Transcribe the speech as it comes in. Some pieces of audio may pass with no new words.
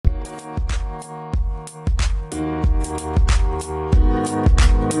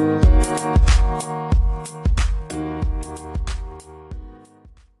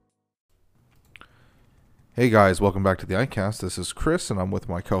Hey guys, welcome back to the ICAST. This is Chris, and I'm with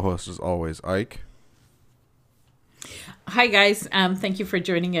my co-host as always, Ike. Hi guys, thank you for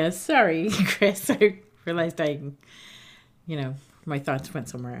joining us. Sorry, Chris, I realized my thoughts went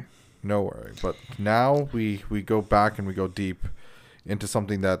somewhere. No worry. But now we go back and we go deep into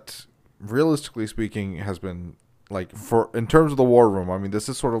something that, realistically speaking, has been like for in terms of the war room. I mean, this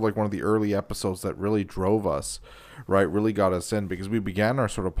is sort of like one of the early episodes that really drove us, right? Really got us in because we began our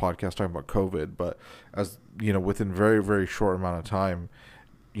sort of podcast talking about COVID, but as you know, within very very short amount of time,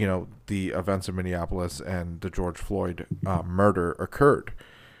 the events in Minneapolis and the George Floyd murder occurred,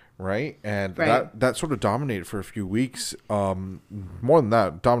 right? And Right. that sort of dominated for a few weeks. More than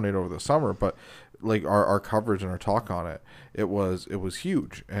that, dominated over the summer. But like our coverage and our talk on it, it was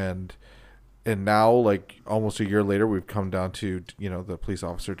huge. And now, like almost a year later, we've come down to the police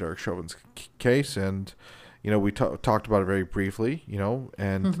officer Derek Chauvin's case, and we talked about it very briefly,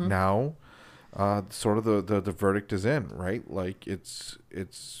 and now sort of the verdict is in, right? Like it's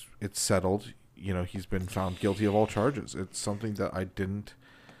settled. He's been found guilty of all charges. It's something that I didn't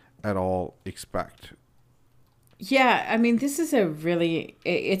at all expect. Yeah, I mean, this is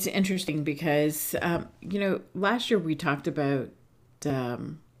it's interesting because, last year we talked about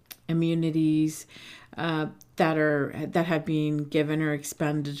immunities that have been given or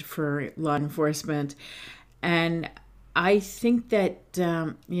expanded for law enforcement. And I think that,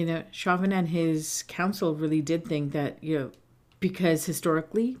 Chauvin and his counsel really did think that, because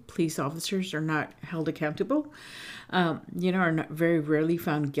historically police officers are not held accountable, are not very rarely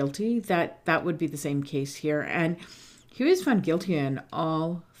found guilty, that would be the same case here. And he was found guilty on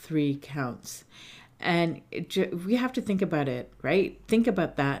all three counts. And we have to think about it, right? Think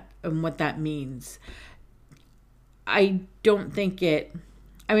about that and what that means. I don't think it.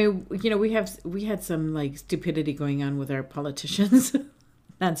 I mean, we had some like stupidity going on with our politicians.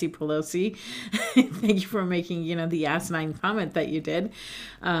 Nancy Pelosi, thank you for making the asinine comment that you did.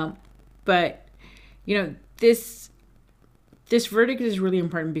 But this verdict is really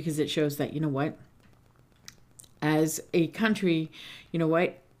important because it shows that what, as a country,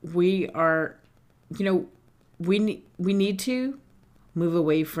 what we are, we need to move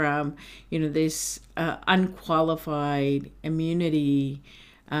away from this unqualified immunity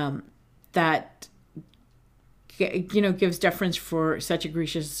that gives deference for such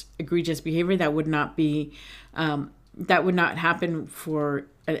egregious behavior that would not be that would not happen for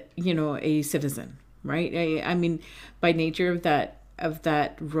a citizen, right? I mean, by nature of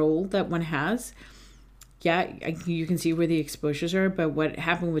that role that one has, yeah, you can see where the exposures are, but what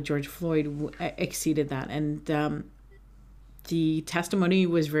happened with George Floyd exceeded that. And the testimony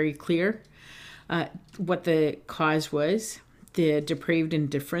was very clear what the cause was, the depraved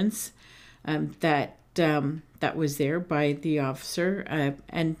indifference that was there by the officer.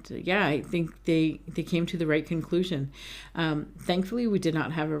 And yeah, I think they came to the right conclusion. Thankfully, we did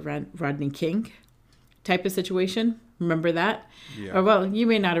not have a Rodney King type of situation. Remember that? Yeah. Or, well, you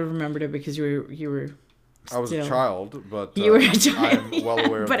may not have remembered it because you were I was a child, but you were a child. I'm well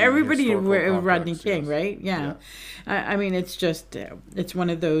aware of but the everybody historical were Rodney context, King, yes. right? Yeah. I mean, it's just it's one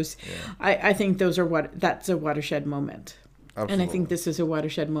of those. Yeah. I think that's a watershed moment. Absolutely. And I think this is a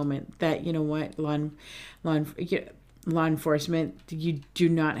watershed moment that, what, law enforcement, you do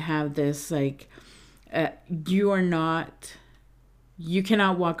not have this, like, you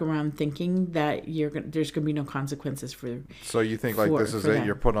cannot walk around thinking that there's going to be no consequences for. So you think like this is it? That.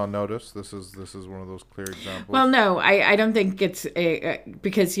 You're put on notice. This is one of those clear examples. Well, no, I don't think it's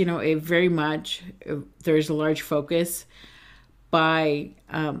because it very much there's a large focus by.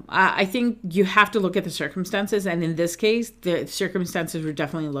 I think you have to look at the circumstances, and in this case, the circumstances were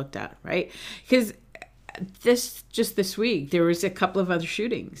definitely looked at, right? Because this week there was a couple of other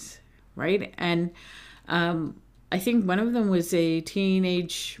shootings, right? And I think one of them was a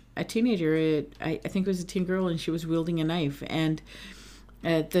teenager. I think it was a teen girl, and she was wielding a knife. And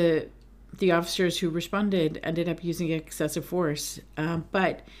the officers who responded ended up using excessive force.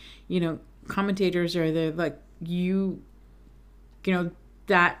 But commentators are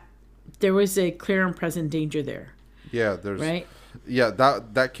that there was a clear and present danger there. Yeah, there's right. Yeah,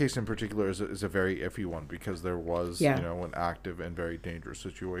 that case in particular is a very iffy one because there was an active and very dangerous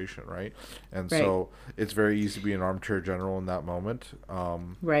situation, right? And so it's very easy to be an armchair general in that moment,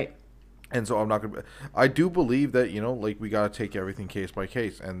 right? And so I'm not gonna. I do believe that like we gotta take everything case by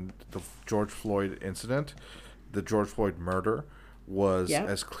case, and the George Floyd incident, the George Floyd murder, was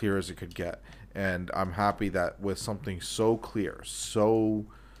as clear as it could get, and I'm happy that with something so clear, so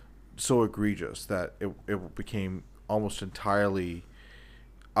egregious that it became almost entirely,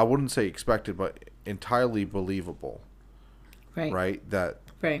 I wouldn't say expected, but entirely believable. Right. That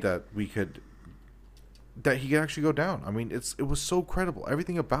we could that he could actually go down. I mean, it was so credible.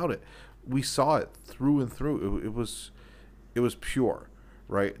 Everything about it, we saw it through and through. It was pure,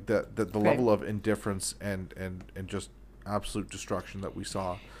 right? That the Right. level of indifference and just absolute destruction that we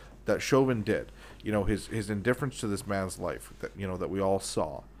saw, that Chauvin did. You know, his indifference to this man's life, that that we all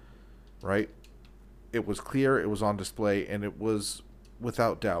saw, right? It was clear, it was on display, and it was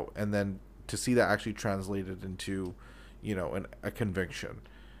without doubt. And then to see that actually translated into, a conviction,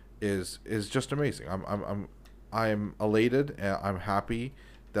 is just amazing. I'm elated, and I'm happy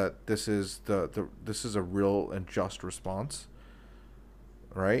that this is this is a real and just response,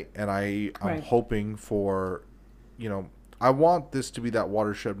 right? And I'm Right. hoping for, I want this to be that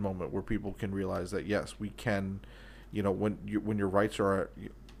watershed moment where people can realize that yes, we can, when your rights are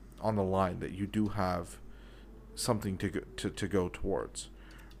on the line, that you do have something to go towards,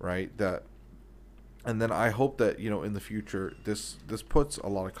 right? That, and then I hope that in the future this puts a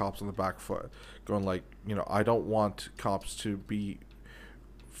lot of cops on the back foot, going like, I don't want cops to be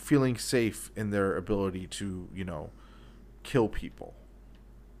feeling safe in their ability to kill people.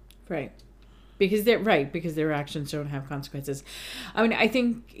 Right. Because their actions don't have consequences. I mean, I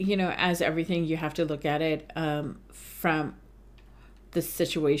think, as everything, you have to look at it from the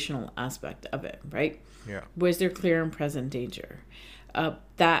situational aspect of it, right? Yeah. Was there clear and present danger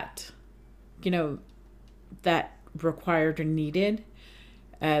that, that required or needed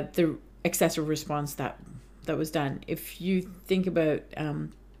the excessive response that was done? If you think about,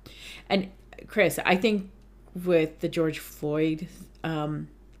 and Chris, I think with the George Floyd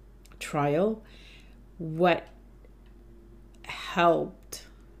trial, what helped,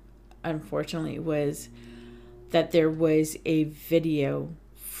 unfortunately, was that there was a video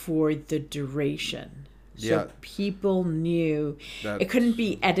for the duration. So Yeah. people knew That it couldn't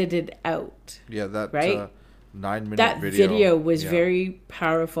be edited out. Yeah, that Right? 9-minute That video. video was Yeah. very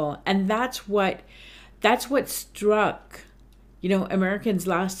powerful. And that's what struck, Americans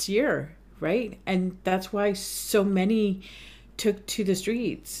last year, right? And that's why so many took to the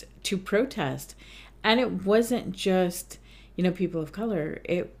streets to protest. And it wasn't just, people of color.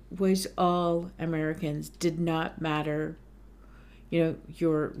 It was all Americans. Did not matter,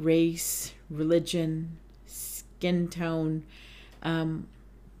 your race, religion, skin tone.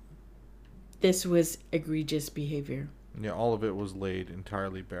 This was egregious behavior. Yeah, all of it was laid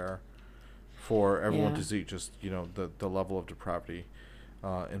entirely bare for everyone Yeah. to see. Just the level of depravity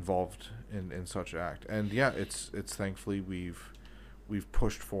involved in such an act. And yeah, it's thankfully we've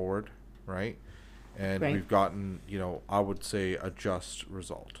pushed forward, right? And Right. we've gotten, I would say, a just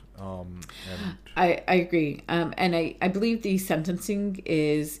result. And I agree. And I believe the sentencing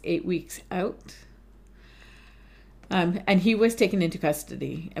is 8 weeks out. And he was taken into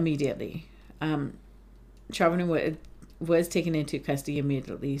custody immediately. Chauvin was taken into custody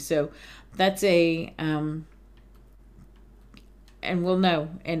immediately. So that's and we'll know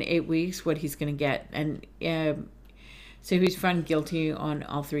in 8 weeks what he's going to get. And so he's found guilty on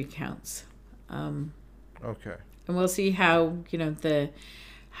all 3 counts. okay. And we'll see how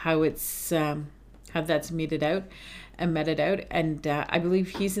how that's meted out and meted out. And I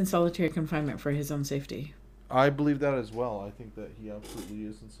believe he's in solitary confinement for his own safety. I believe that as well. I think that he absolutely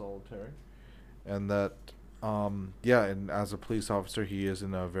is in solitary, and that, yeah, and as a police officer, he is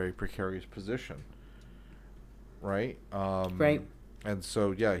in a very precarious position, right? Right. And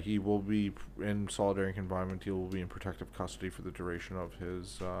so, yeah, he will be in solitary confinement. He will be in protective custody for the duration of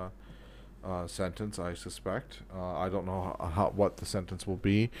his sentence, I suspect. I don't know what the sentence will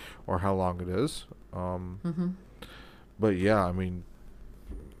be or how long it is. But yeah, I mean,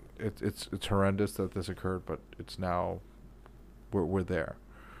 it's horrendous that this occurred, but it's now we're there,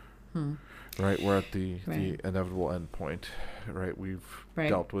 right? We're at the inevitable end point, right? We've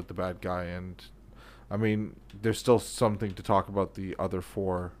dealt with the bad guy, and I mean, there's still something to talk about the other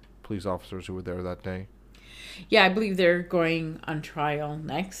 4 police officers who were there that day. Yeah, I believe they're going on trial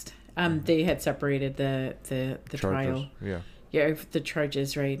next. They had separated the Charges. trial. Yeah, the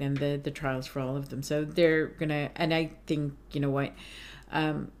charges, right, and the trials for all of them. So they're gonna, and I think, what,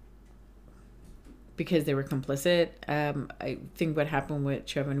 because they were complicit, I think what happened with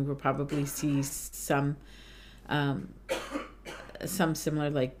Chauvin, we'll probably see some similar,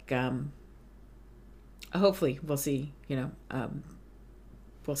 like, hopefully we'll see,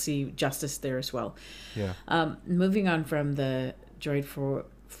 we'll see justice there as well. Yeah. Moving on from the George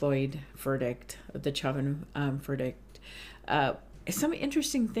Floyd verdict, the Chauvin verdict, some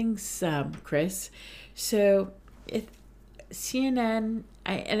interesting things, Chris. So, CNN,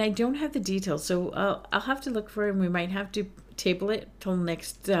 and I don't have the details, so I'll have to look for it, and we might have to table it till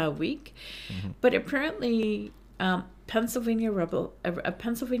next week. But apparently, a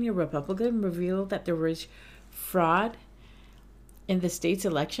Pennsylvania Republican revealed that there was fraud in the state's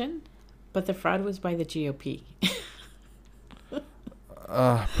election, but the fraud was by the GOP.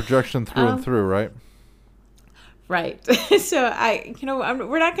 Projection through and through, right? Right. So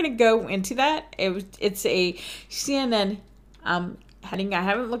we're not going to go into that. It's a CNN heading. I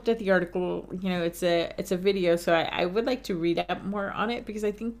haven't looked at the article. It's a video, so I would like to read up more on it because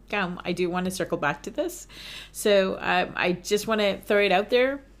I think I do want to circle back to this. So I just want to throw it out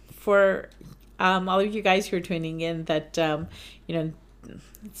there for all of you guys who are tuning in that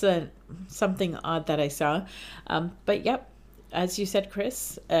it's something odd that I saw. But yep, as you said,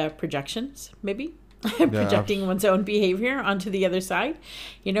 Chris, projections maybe. Projecting one's own behavior onto the other side,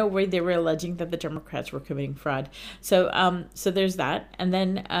 where they were alleging that the Democrats were committing fraud. So there's that. And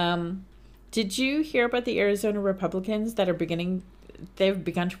then, did you hear about the Arizona Republicans that they've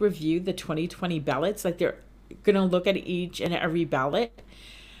begun to review the 2020 ballots? Like they're going to look at each and every ballot,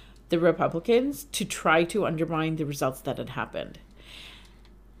 the Republicans, to try to undermine the results that had happened.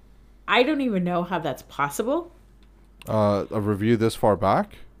 I don't even know how that's possible. A review this far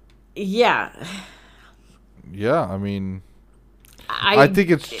back? Yeah. Yeah, I mean, I think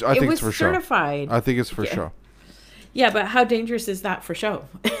it's for certified. show. I think it's for show. Yeah, but how dangerous is that for show?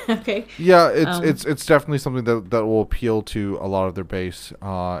 Okay. Yeah, it's definitely something that will appeal to a lot of their base,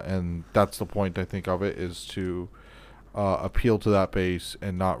 and that's the point I think of it, is to appeal to that base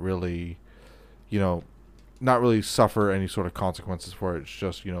and not really suffer any sort of consequences for it. It's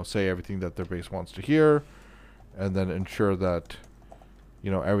just say everything that their base wants to hear, and then ensure that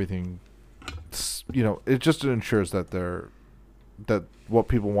everything. It just ensures that what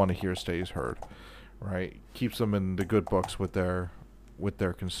people want to hear stays heard, right? Keeps them in the good books with their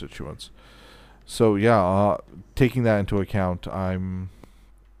constituents. So yeah, taking that into account, I'm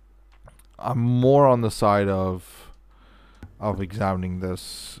more on the side of examining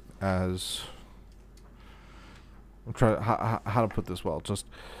this as, I'm trying how to put this well. Just,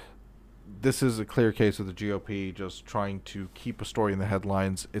 this is a clear case of the GOP just trying to keep a story in the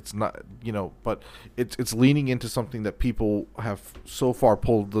headlines. It's not, but it's leaning into something that people have so far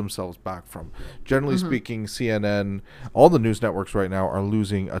pulled themselves back from. Generally speaking, CNN, all the news networks right now are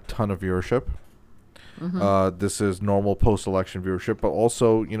losing a ton of viewership. This is normal post-election viewership, but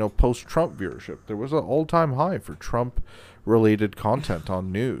also, post-Trump viewership. There was an all-time high for Trump-related content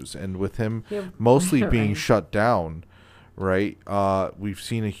on news, and with him mostly being shut down, right? We've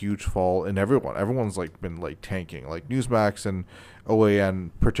seen a huge fall in everyone. Everyone's been tanking, like Newsmax and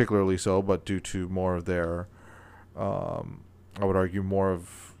OAN particularly so, but due to more of their, I would argue more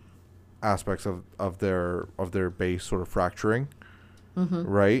of aspects of their base sort of fracturing,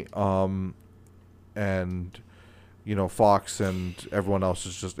 right? And Fox and everyone else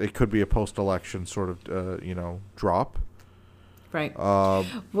is just, it could be a post-election sort of drop. Right.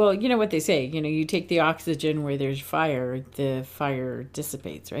 Well, you know what they say. You take the oxygen where there's fire, the fire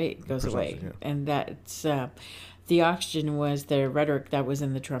dissipates, right? It goes away. Yeah. And that's the oxygen was the rhetoric that was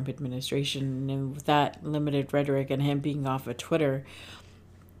in the Trump administration. And with that limited rhetoric and him being off of Twitter,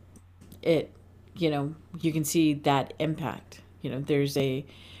 it, you can see that impact. There's a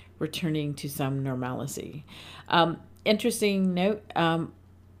returning to some normalcy. Interesting note.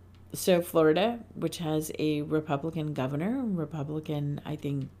 So Florida, which has a Republican governor, I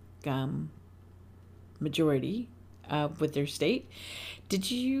think, majority with their state. Did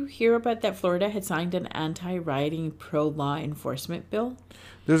you hear about that Florida had signed an anti-rioting pro-law enforcement bill?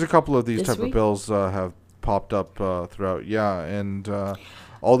 There's a couple of these type of bills have popped up throughout. Yeah, and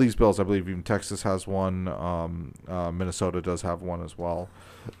all these bills, I believe even Texas has one. Minnesota does have one as well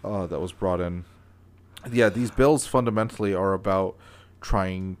that was brought in. Yeah, these bills fundamentally are about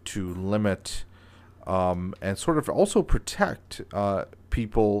trying to limit and sort of also protect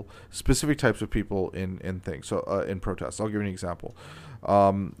specific types of people in things. So in protests, I'll give you an example.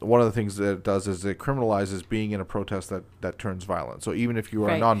 One of the things that it does is it criminalizes being in a protest that turns violent. So even if you are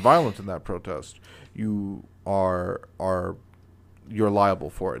nonviolent in that protest, you're liable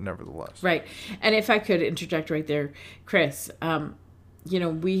for it nevertheless. Right. And if I could interject right there, Chris,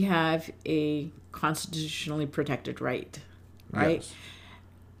 we have a constitutionally protected right. Right? Yes.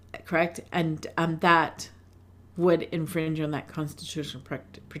 Correct? And that would infringe on that constitutional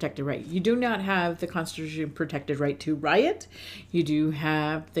protected right. You do not have the constitutionally protected right to riot. You do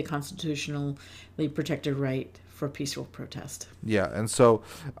have the constitutionally protected right for peaceful protest. Yeah, and so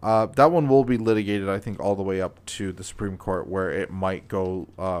that one will be litigated, I think, all the way up to the Supreme Court, where it might go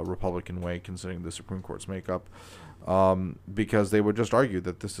Republican way, considering the Supreme Court's makeup, because they would just argue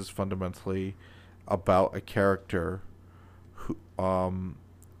that this is fundamentally about a character who,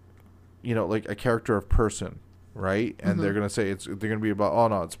 like a character of person right? And they're gonna say they're gonna be about, oh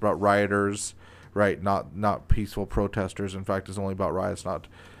no, it's about rioters, right? Not peaceful protesters. In fact, it's only about riots,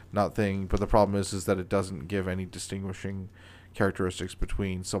 not thing. But the problem is that it doesn't give any distinguishing characteristics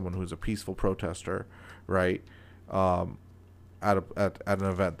between someone who's a peaceful protester, right? At an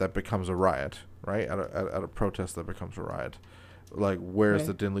event that becomes a riot, right? At a protest that becomes a riot. Like, where's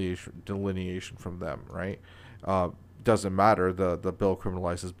the delineation from them, right? Doesn't matter. The bill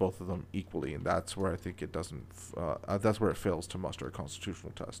criminalizes both of them equally, and that's where I think it doesn't. That's where it fails to muster a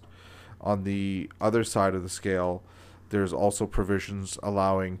constitutional test. On the other side of the scale, there's also provisions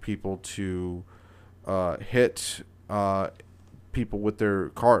allowing people to hit people with their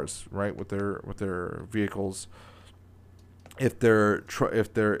cars, right? With their vehicles. If they're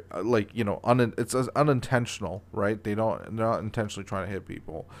like, it's unintentional, right? They're not intentionally trying to hit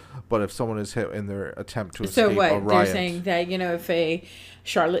people, but if someone is hit in their attempt to escape a riot, they're saying that, if a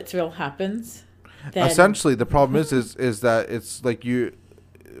Charlottesville happens, then essentially the problem is that it's like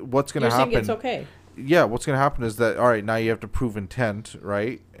what's going to happen? It's okay. Yeah, what's going to happen is that, all right, now you have to prove intent,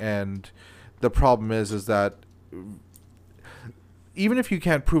 right? And the problem is that even if you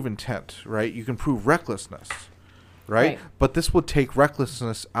can't prove intent, right, you can prove recklessness. Right? But this would take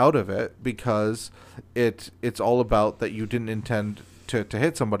recklessness out of it, because it's all about that you didn't intend to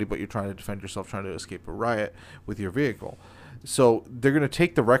hit somebody, but you're trying to defend yourself, trying to escape a riot with your vehicle. So they're going to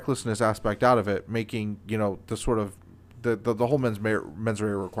take the recklessness aspect out of it, making, the sort of the whole mens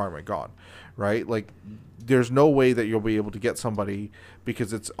rea requirement gone, right? Like, there's no way that you'll be able to get somebody,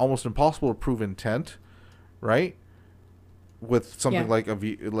 because it's almost impossible to prove intent, right? With something like a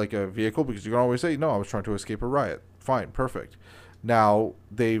vehicle, because you can always say, no, I was trying to escape a riot. Fine, perfect. Now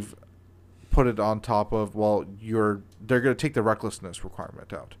they've put it on top of, well, they're going to take the recklessness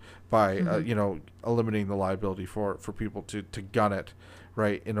requirement out by eliminating the liability for people to gun it,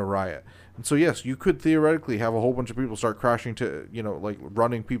 right, in a riot. And so yes, you could theoretically have a whole bunch of people start crashing to, like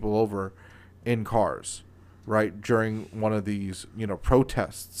running people over in cars, right, during one of these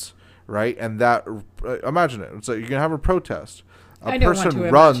protests, right? And that imagine it. So you can have a protest. A person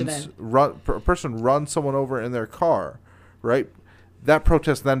runs someone over in their car, right? That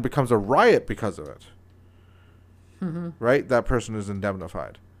protest then becomes a riot because of it, right? That person is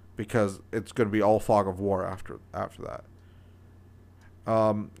indemnified, because it's going to be all fog of war after that.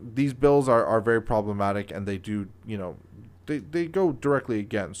 These bills are very problematic, and they do, they go directly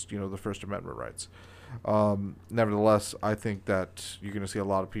against, the First Amendment rights. Nevertheless, I think that you're going to see a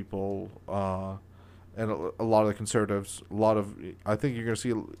lot of people, and a lot of the conservatives, I think you're going to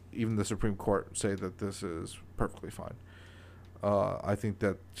see even the Supreme Court say that this is perfectly fine. I think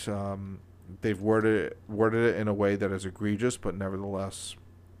that they've worded it in a way that is egregious, but nevertheless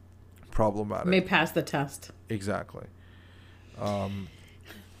problematic. May pass the test. Exactly.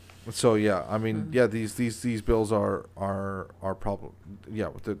 So yeah, I mean, these bills are problem.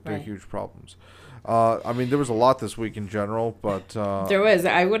 Yeah, they're huge problems. I mean, there was a lot this week in general, but there was.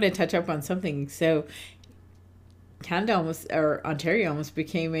 I want to touch up on something. So, Ontario almost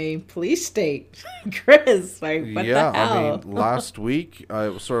became a police state. Chris, like, what the hell? I mean, last week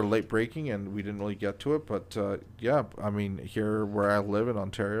it was sort of late breaking, and we didn't really get to it. But I mean, here where I live in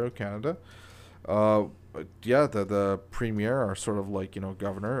Ontario, Canada, the premier, our sort of like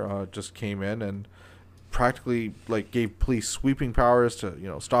governor, just came in and practically like gave police sweeping powers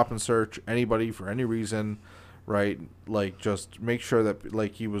to stop and search anybody for any reason, right? Like, just make sure that,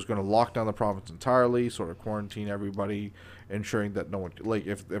 like, he was going to lock down the province entirely, sort of quarantine everybody, ensuring that no one, like,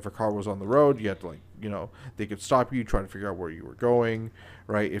 if a car was on the road, you had to, like, they could stop you, try to figure out where you were going,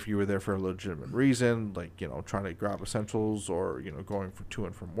 right? If you were there for a legitimate reason, like, trying to grab essentials, or going to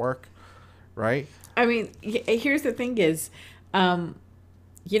and from work, right? I mean, here's the thing is, when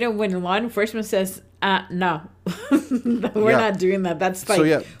law enforcement says, no, we're not doing that. That's like,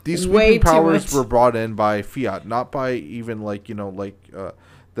 so these sweeping powers were brought in by fiat, not by even like, it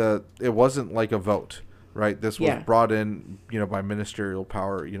wasn't like a vote, right? This was brought in, by ministerial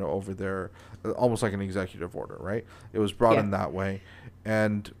power, over there, almost like an executive order, right? It was brought in that way.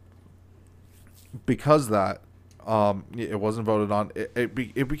 And because that, it wasn't voted on, it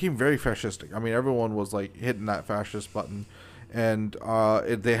became very fascistic. I mean, everyone was like hitting that fascist button. And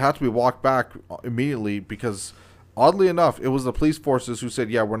they had to be walked back immediately, because, oddly enough, it was the police forces who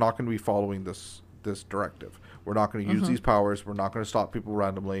said, we're not going to be following this directive. We're not going to use these powers. We're not going to stop people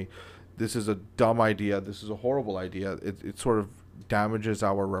randomly. This is a dumb idea. This is a horrible idea. It sort of damages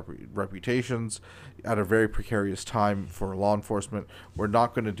our reputations at a very precarious time for law enforcement. We're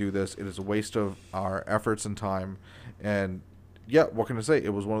not going to do this. It is a waste of our efforts and time. And, what can I say?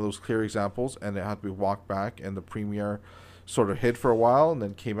 It was one of those clear examples, and it had to be walked back, and the premier sort of hid for a while and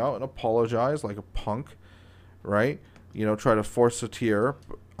then came out and apologized like a punk, right? Try to force a tear.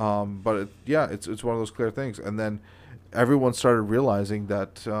 But it's one of those clear things. And then everyone started realizing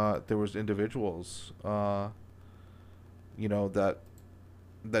that there was individuals, that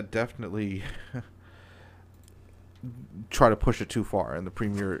definitely try to push it too far, and the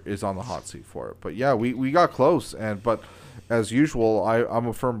premier is on the hot seat for it. But yeah, we got close, but as usual, I'm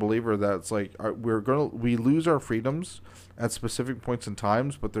a firm believer that it's like we lose our freedoms at specific points in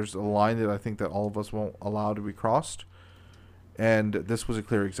times, but there's a line that I think that all of us won't allow to be crossed, and this was a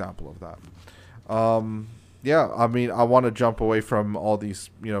clear example of that. I want to jump away from all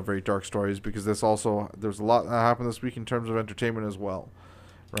these very dark stories, because there's a lot that happened this week in terms of entertainment as well.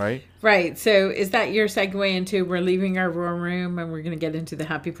 Right. So is that your segue into we're leaving our war room and we're going to get into the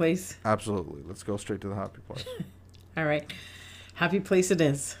happy place? Absolutely. Let's go straight to the happy place. All right. Happy place it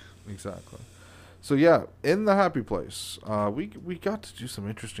is. Exactly. So yeah, in the happy place, we got to do some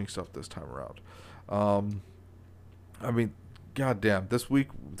interesting stuff this time around. Goddamn, this week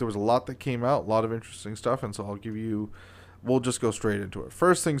there was a lot that came out, a lot of interesting stuff, and so we'll just go straight into it.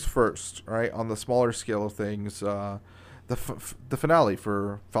 First things first, right? On the smaller scale of things, the finale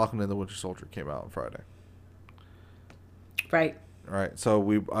for Falcon and the Winter Soldier came out on Friday. Right. Right.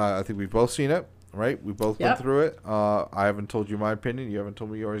 So I think we've both seen it, right? We both went through it. I haven't told you my opinion. You haven't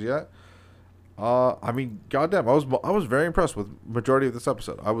told me yours yet. Goddamn, I was very impressed with majority of this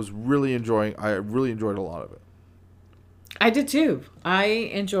episode. I really enjoyed a lot of it. I did too. I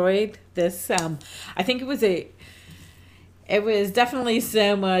enjoyed this. I think it was definitely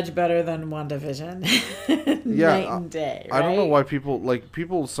so much better than WandaVision. Night and day. Right? I don't know why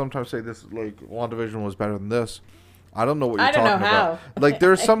people sometimes say this, like, WandaVision was better than this. I don't know what you're talking about. Like,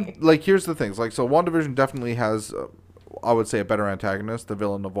 there's some, like, here's the things. Like, so WandaVision definitely has, I would say, a better antagonist. The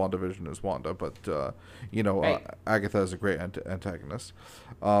villain of WandaVision is Wanda, but, right. Agatha is a great antagonist.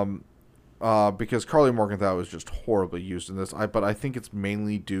 Because Carly Morgenthau was just horribly used in this. But I think it's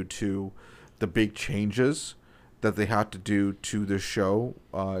mainly due to the big changes that they had to do to the show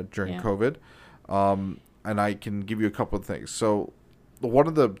during COVID. And I can give you a couple of things. So one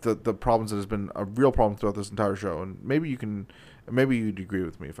of the problems that has been a real problem throughout this entire show, and maybe you'd agree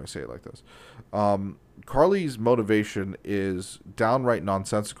with me if I say it like this. Carly's motivation is downright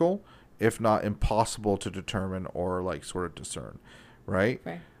nonsensical, if not impossible to determine or like sort of discern, right?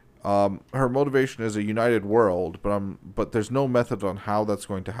 Right. Her motivation is a united world, but there's no method on how that's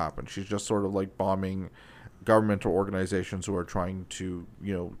going to happen. She's just sort of like bombing governmental organizations who are trying to,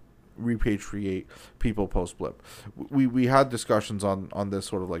 repatriate people post-blip. We had discussions on this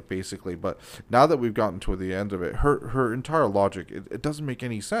sort of like basically, but now that we've gotten to the end of it, her entire logic, it doesn't make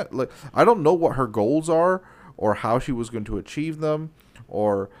any sense. Like, I don't know what her goals are or how she was going to achieve them,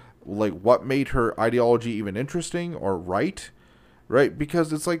 or like what made her ideology even interesting or right,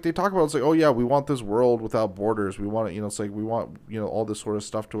 because it's like they talk about, it's like, oh yeah, we want this world without borders, we want it, it's like we want all this sort of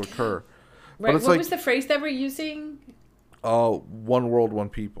stuff to occur. Right. What was the phrase that we're using? One world, one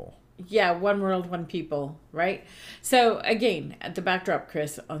people. Yeah, one world, one people, right? So again, at the backdrop,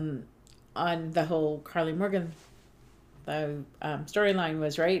 Chris, on the whole Carly Morgan storyline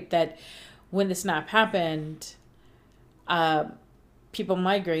was, right, that when the snap happened, people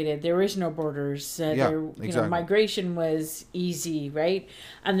migrated. There was no borders. Exactly. Migration was easy, right?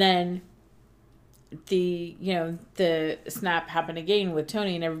 And then the snap happened again with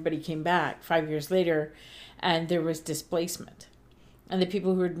Tony, and everybody came back 5 years later, and there was displacement. And the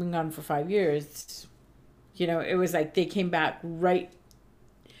people who had been gone for 5 years, it was like they came back right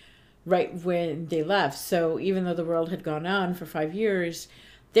when they left. So even though the world had gone on for 5 years,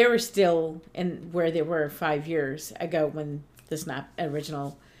 they were still in where they were 5 years ago when the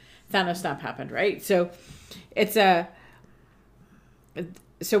original Thanos snap happened, right? So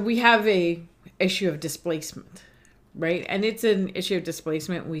so we have a issue of displacement, right? And it's an issue of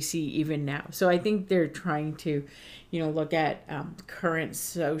displacement we see even now. So I think they're trying to, look at current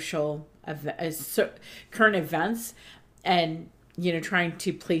current events, and trying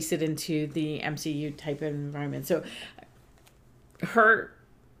to place it into the MCU type of environment. So her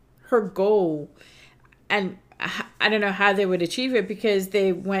goal, and I don't know how they would achieve it, because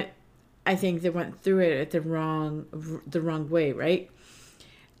I think they went through it the wrong way, right?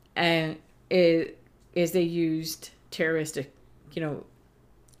 And is they used terroristic,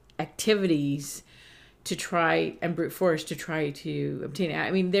 activities to try, and brute force to try to obtain it. I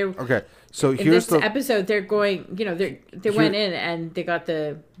mean, they're okay. So in this episode, they're going, they went in and they got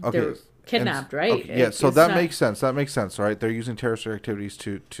they're kidnapped, right? Okay, yeah. So that makes sense. That makes sense, right? They're using terroristic activities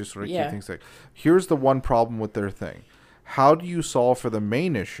to sort of keep things safe. Here's the one problem with their thing: how do you solve for the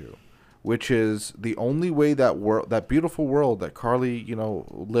main issue, which is the only way that world, that beautiful world that Carly,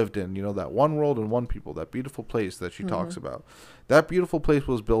 lived in, that one world and one people, that beautiful place that she talks about. That beautiful place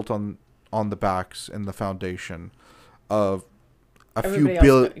was built on the backs and the foundation of a few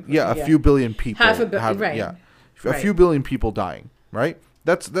billion people. A few billion people dying, right?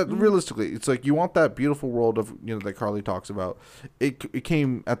 That's realistically, it's like you want that beautiful world of that Carly talks about. It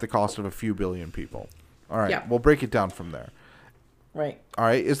came at the cost of a few billion people. All right, we'll break it down from there. Right. All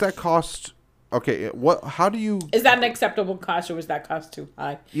right, is that cost okay? How do you? Is that an acceptable cost, or was that cost too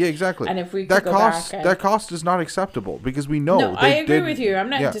high? Yeah, exactly. And if we that cost is not acceptable because we know. No, I agree with you. I'm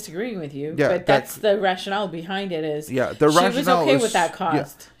not disagreeing with you. Yeah, but that's the rationale behind it. Is the rationale. She was okay with that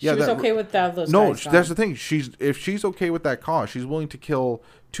cost. She was okay with that. Those guys that's the thing. If she's okay with that cost, she's willing to kill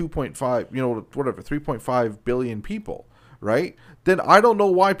 3.5 billion people, right? Then I don't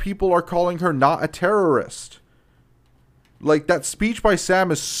know why people are calling her not a terrorist. Like, that speech by Sam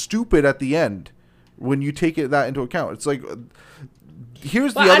is stupid at the end when you take that into account. It's like,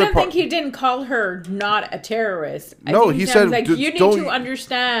 here's the other part. I don't think he didn't call her not a terrorist. He said, like, you need to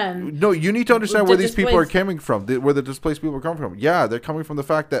understand. No, you need to understand where these people are coming from, where the displaced people are coming from. Yeah, they're coming from the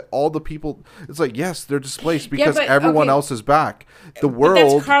fact that all the people, it's like, yes, they're displaced because everyone else is back. The world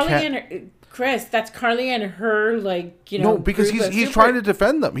that's Carly and her, Chris, that's Carly and her, No, because he's trying to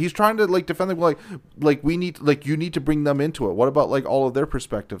defend them. He's trying to defend them. Like we need, you need to bring them into it. What about all of their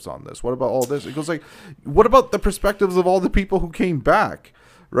perspectives on this? What about all this? It goes what about the perspectives of all the people who came back?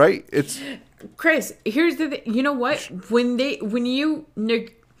 Right? It's Chris. Here's the thing. You know what?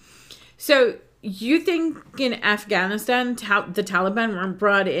 So you think in Afghanistan the Taliban weren't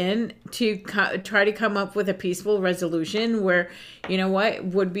brought in to try to come up with a peaceful resolution where,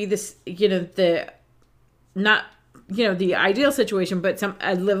 would be this, the ideal situation, but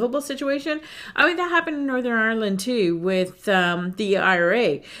a livable situation? I mean, that happened in Northern Ireland too with the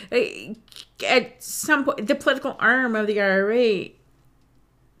IRA. At some point, the political arm of the IRA,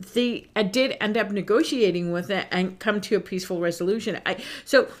 they did end up negotiating with it and come to a peaceful resolution.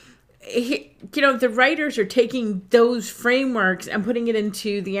 The writers are taking those frameworks and putting it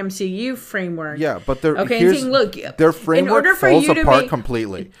into the MCU framework. Yeah, but their framework falls apart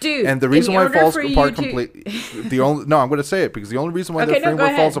completely. Dude, and the reason why it falls apart completely, I'm going to say it because the only reason why their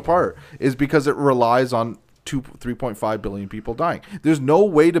framework falls apart is because it relies on 3.5 billion people dying. There's no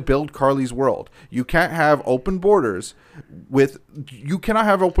way to build Carly's world. You can't have open borders you cannot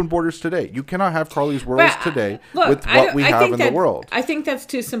have open borders today. You cannot have Carly's worlds today with what we have in the world. I think that's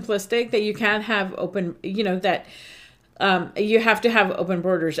too simplistic, that you can't have open, that you have to have open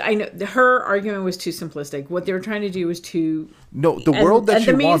borders. I know her argument was too simplistic. What they were trying to do was the world that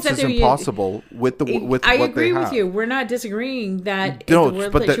she wants is impossible with what they have. I agree with you. We're not disagreeing that the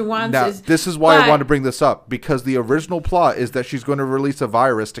world that she wants is. This is why I want to bring this up, because the original plot is that she's going to release a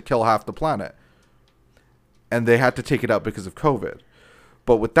virus to kill half the planet, and they had to take it out because of COVID.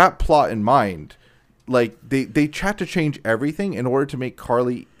 But with that plot in mind, they had to change everything in order to make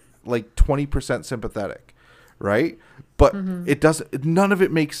Carly 20% sympathetic, right? But it doesn't. None of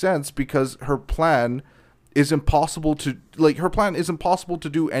it makes sense because her plan is impossible to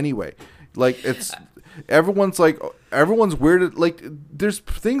do anyway. Everyone's weird. There's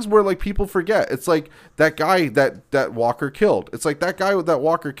things where people forget. It's like that guy that Walker killed. It's like that guy that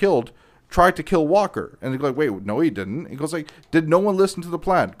Walker killed tried to kill Walker, and they're like, wait, no, he didn't. He goes did no one listen to the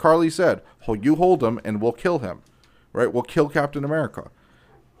plan? Carly said, you hold him and we'll kill him, right? We'll kill Captain America.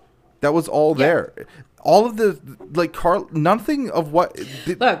 That was all there. All of the nothing of what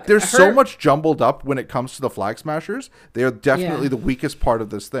there's so much jumbled up when it comes to the Flag Smashers. They are definitely the weakest part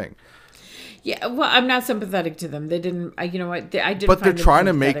of this thing. Yeah, well, I'm not sympathetic to them. They didn't. You know what? I didn't. But they're trying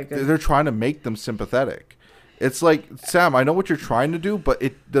to make them sympathetic. It's like, Sam, I know what you're trying to do, but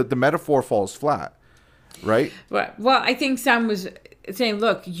the metaphor falls flat, right? Well, I think Sam was saying,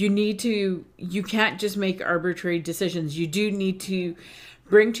 look, you can't just make arbitrary decisions. You do need to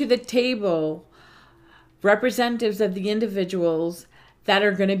bring to the table representatives of the individuals that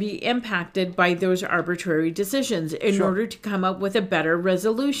are going to be impacted by those arbitrary decisions in order to come up with a better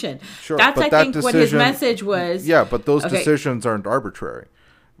resolution. Sure, that's, I think, what his message was. Yeah, but those decisions aren't arbitrary.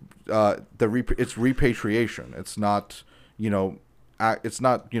 It's repatriation. It's not,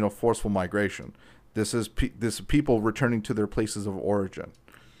 forceful migration. This is people returning to their places of origin,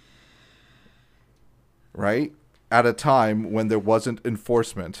 right? At a time when there wasn't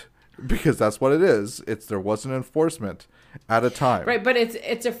enforcement, because that's what it is. There wasn't enforcement at a time, right? But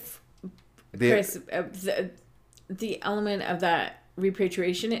the element of that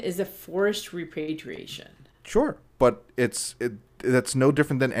repatriation is a forced repatriation. Sure, but that's no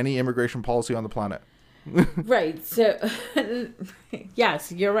different than any immigration policy on the planet. Right. So,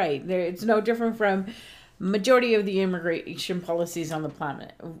 yes, you're right. It's no different from majority of the immigration policies on the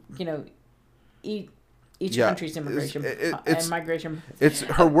planet. You know, each, each Yeah, country's immigration and it's migration. it's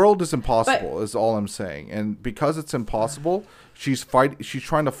her Uh, world is but impossible is all I'm saying, and because it's impossible, she's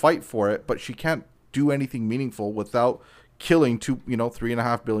trying to fight for it, but she can't do anything meaningful without killing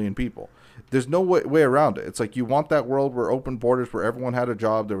 3.5 billion people. There's no way around it. It's like you want that world where open borders, where everyone had a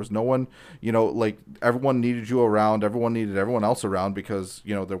job, there was no one, like everyone needed you around, everyone needed everyone else around because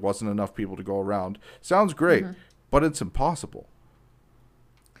there wasn't enough people to go around. Sounds great, but it's impossible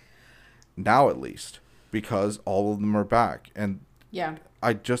now, at least, because all of them are back. And yeah,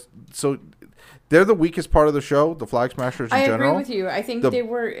 so they're the weakest part of the show, the Flag Smashers in I general. agree with you. I think they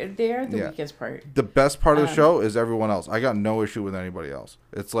are the weakest part. The best part of the show is everyone else. I got no issue with anybody else.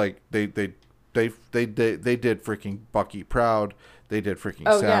 It's like they did freaking Bucky proud. They did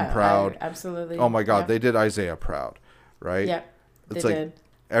freaking Sam proud. Absolutely. Oh my God, they did Isaiah proud, right? Yeah, it's they like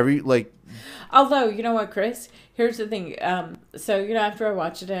did. Although, you know what, Chris? Here's the thing. So after I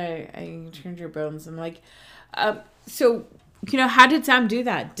watched it, I turned your bones. I'm like, so how did Sam do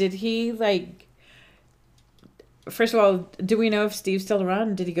that? Did he like? First of all, do we know if Steve's still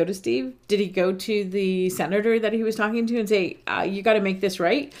around? Did he go to Steve? Did he go to the senator that he was talking to and say, "You got to make this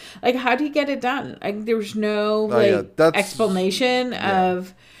right"? Like, how did he get it done? Like, there was no explanation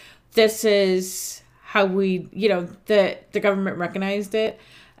of this is how we, the government recognized it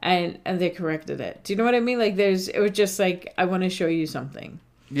and they corrected it. Do you know what I mean? Like, it was just like, I want to show you something.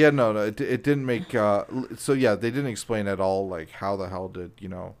 Yeah, no, it didn't make. So yeah, they didn't explain at all. Like, how the hell did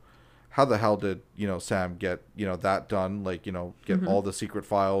Sam get that done? Like, get all the secret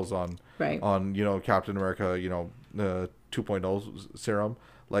files on Captain America 2.0 serum.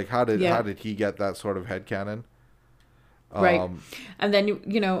 Like, how did he get that sort of headcanon? Right, and then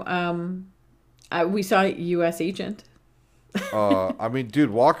we saw a U.S. agent. I mean, dude,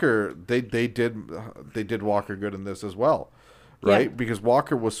 Walker, they did Walker good in this as well, right? Yeah. Because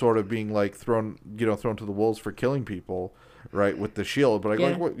Walker was sort of being like thrown to the wolves for killing people, right, with the shield. But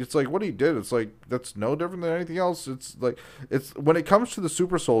what he did, it's like that's no different than anything else. It's like when it comes to the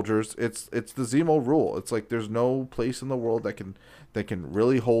super soldiers, it's the Zemo rule. It's like there's no place in the world that can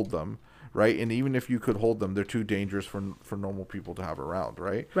really hold them, right? And even if you could hold them, they're too dangerous for normal people to have around,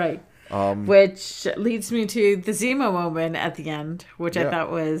 right? Right. Which leads me to the Zemo moment at the end, which I thought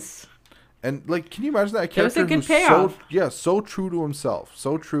was. And like, can you imagine that character who's so true to himself,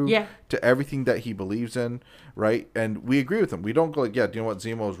 so true to everything that he believes in, right? And we agree with him. We don't go like, do you know what,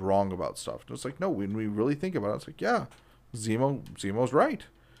 Zemo's wrong about stuff. It's like, no, when we really think about it, it's like, yeah, Zemo's right.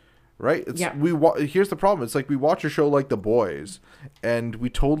 Right? Here's the problem. It's like we watch a show like The Boys, and we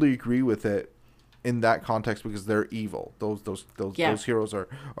totally agree with it in that context because they're evil. Those heroes are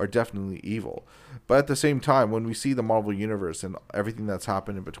definitely evil. But at the same time, when we see the Marvel Universe and everything that's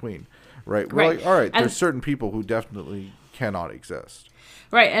happened in between, right? We're like, all right, there's certain people who definitely cannot exist.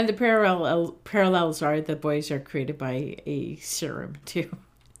 Right, and the parallels are the boys are created by a serum too.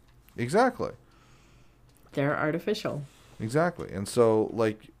 Exactly. They're artificial. Exactly. And so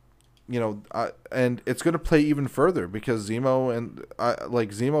like, and it's going to play even further because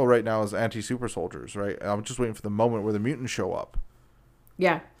Zemo right now is anti-super soldiers, right? I'm just waiting for the moment where the mutants show up.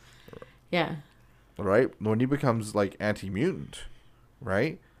 Yeah. Yeah. Right? When he becomes like anti-mutant,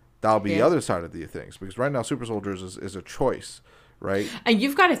 right? That'll be the other side of the things because right now super soldiers is a choice, right? And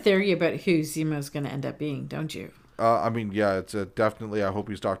you've got a theory about who Zemo's going to end up being, don't you? I mean, yeah, it's definitely, I hope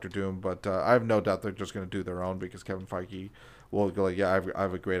he's Dr. Doom, but I have no doubt they're just going to do their own because Kevin Feige will go like, I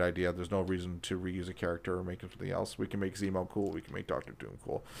have a great idea. There's no reason to reuse a character or make something else. We can make Zemo cool. We can make Dr. Doom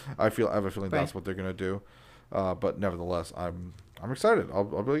cool. I have a feeling that's what they're going to do. But nevertheless, I'm excited. I'll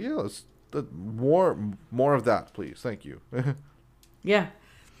be like, let's more of that, please. Thank you. Yeah.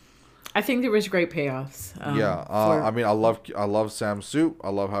 I think there was great payoffs. I mean, I love Sam's suit. I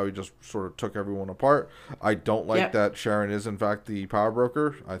love how he just sort of took everyone apart. I don't like that Sharon is in fact the power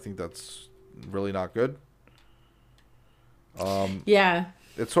broker. I think that's really not good.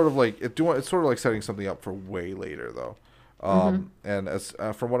 It's sort of like setting something up for way later though. And as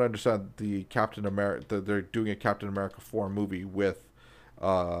from what I understand, they're doing a Captain America 4 movie with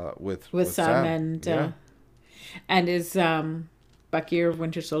Sam and is Bucky or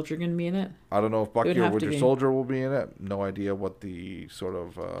Winter Soldier going to be in it? I don't know if Bucky or Winter Soldier will be in it. No idea what the sort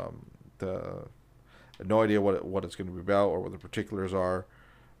of no idea what it's going to be about or what the particulars are.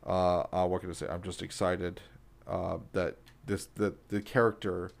 What can I say? I'm just excited that the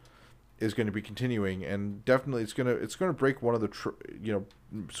character is going to be continuing, and definitely it's going to break one of the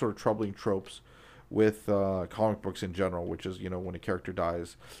sort of troubling tropes with comic books in general, which is when a character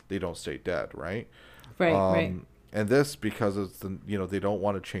dies, they don't stay dead, right? Right. And this, because it's they don't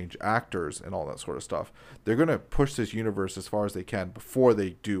want to change actors and all that sort of stuff. They're going to push this universe as far as they can before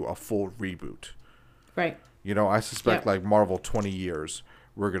they do a full reboot. Right. I suspect like Marvel 20 years,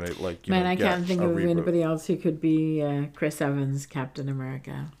 we're going to Man, I can't think of anybody else who could be Chris Evans, Captain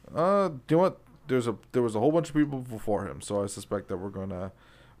America. Do you know what? There was a whole bunch of people before him, so I suspect that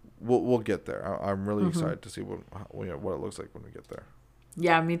we'll get there. I'm really excited to see what it looks like when we get there.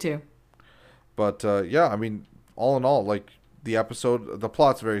 Yeah, me too. But I mean, all in all, like the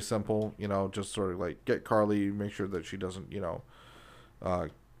plot's very simple. Just sort of like get Carly, make sure that she doesn't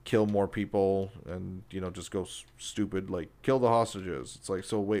kill more people, and just go stupid, like kill the hostages. It's like,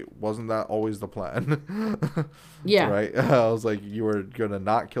 so wait, wasn't that always the plan? Yeah. Right. I was like, you were gonna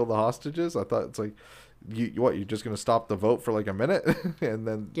not kill the hostages? I thought it's like, you're just gonna stop the vote for like a minute and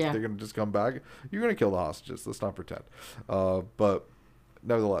then they're gonna just come back? You're gonna kill the hostages. Let's not pretend. But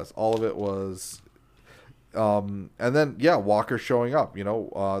nevertheless, all of it was. And then Walker showing up.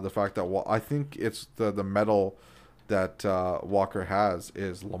 The fact that I think it's the medal that Walker has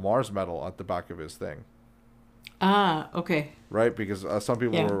is Lamar's medal at the back of his thing. Ah, okay. Right, because some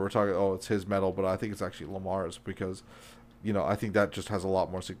people were talking, it's his medal, but I think it's actually Lamar's, because, I think that just has a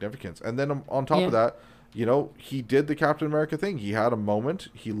lot more significance. And then on top of that, he did the Captain America thing. He had a moment.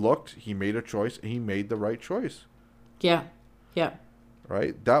 He looked. He made a choice. And he made the right choice. Yeah. Yeah.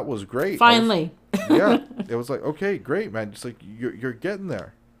 Right. That was great. Finally. It was like, okay, great, man. Just like you're getting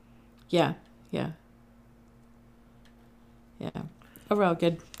there. Yeah. Yeah. Yeah. Overall,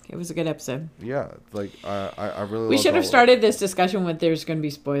 good. It was a good episode. Yeah. Like I really. We should have started this discussion with there's going to be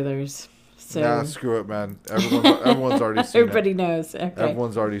spoilers. So. Nah, screw it, man. Everyone's already seen Everybody knows. Okay.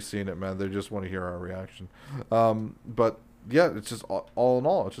 Everyone's already seen it, man. They just want to hear our reaction. But yeah, it's just all in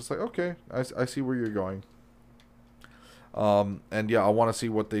all, it's just like, okay, I see where you're going. And yeah, I want to see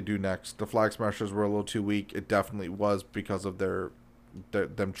what they do next. The Flag Smashers were a little too weak. It definitely was because of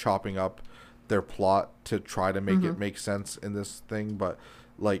them chopping up their plot to try to make it make sense in this thing. But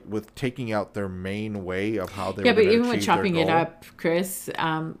like with taking out their main way of how they were but gonna even with achieve chopping their it goal. up, Chris,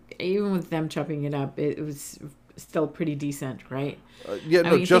 even with them chopping it up, it was still pretty decent, right?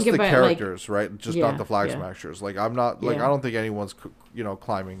 Just the about, characters, right? Just not the Flag yeah. Smashers. Like I'm not like I don't think anyone's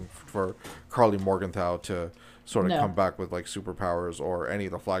climbing for Carly Morgenthau to sort of come back with like superpowers or any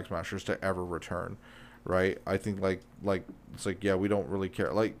of the Flag Smashers to ever return, right? I think like it's like, yeah, we don't really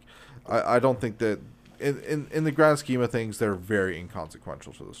care. Like I don't think that in the grand scheme of things they're very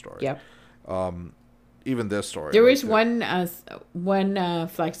inconsequential to the story. Yep. Even this story. There was one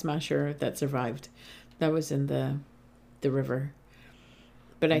Flag Smasher that survived. That was in the river.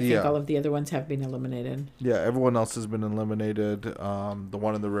 But I think all of the other ones have been eliminated. Yeah, everyone else has been eliminated. The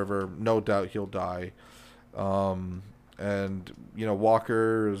one in the river, no doubt he'll die. And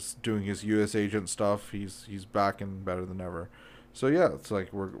Walker is doing his U.S. agent stuff. He's back and better than ever. So yeah, it's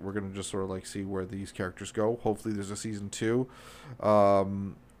like we're gonna just sort of like see where these characters go. Hopefully, there's a season 2.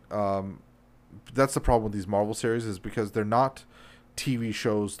 That's the problem with these Marvel series, is because they're not TV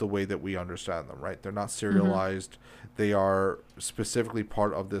shows the way that we understand them, right? They're not serialized. They are specifically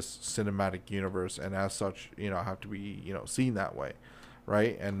part of this cinematic universe, and as such, have to be seen that way,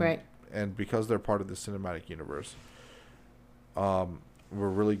 right? And because they're part of the cinematic universe, we're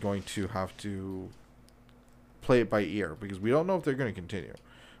really going to have to play it by ear, because we don't know if they're going to continue.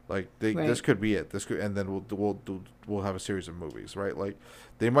 Like this could be it. And then we'll have a series of movies, right? Like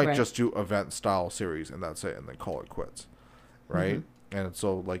they might just do event style series and that's it, and then call it quits, right? And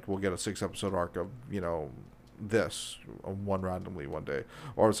so like we'll get a 6-episode arc of this one randomly one day,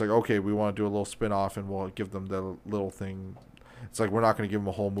 or it's like, okay, we want to do a little spin-off and we'll give them the little thing. It's like we're not going to give them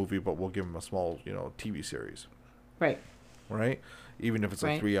a whole movie, but we'll give them a small TV series, right? Even if it's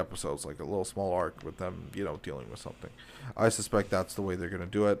like 3 episodes, like a little small arc with them, dealing with something. I suspect that's the way they're going to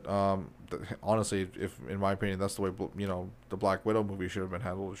do it. Honestly, if in my opinion, that's the way the Black Widow movie should have been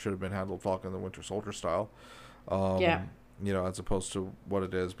handled. It should have been handled Falcon and the Winter Soldier style. As opposed to what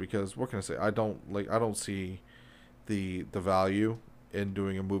it is. Because what can I say? I don't see the value in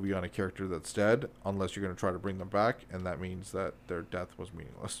doing a movie on a character that's dead unless you're going to try to bring them back, and that means that their death was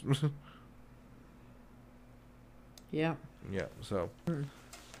meaningless. Yeah. So,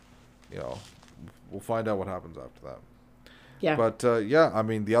 we'll find out what happens after that. Yeah. But I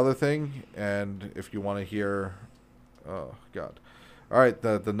mean, the other thing, and if you want to hear, oh God, all right,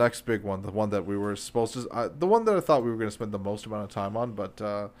 the next big one, the one that we were supposed to, the one that I thought we were going to spend the most amount of time on, but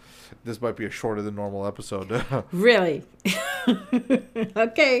this might be a shorter than normal episode. Really?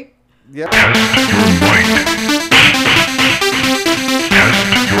 Okay. Yeah. Test your might. Test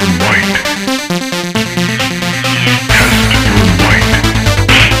your might. Test your might.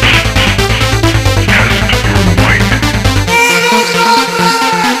 Test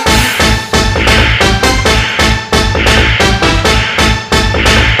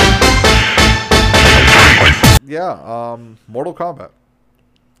Mortal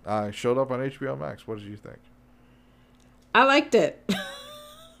Kombat. Showed up on HBO Max. What did you think? I liked it.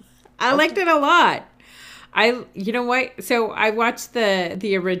 I liked it a lot. You know what? So I watched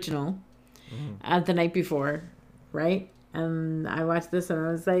the original the night before, right? And I watched this and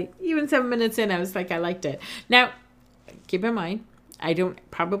I was like, even 7 minutes in, I was like, I liked it. Now, keep in mind, I don't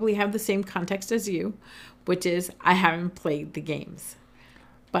probably have the same context as you, which is I haven't played the games.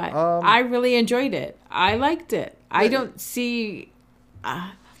 But I really enjoyed it. I liked it. I don't see...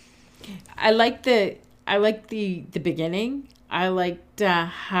 I like the beginning. I liked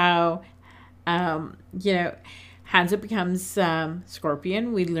how Hanzo becomes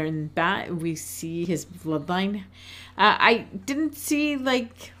Scorpion. We learn that. We see his bloodline. I didn't see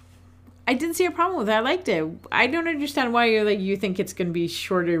a problem with it. I liked it. I don't understand why you think it's going to be a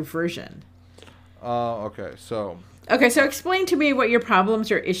shorter version. Okay, so explain to me what your problems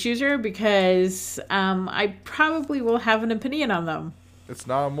or issues are, because I probably will have an opinion on them. It's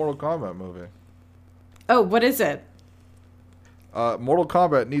not a Mortal Kombat movie. Oh, what is it? Mortal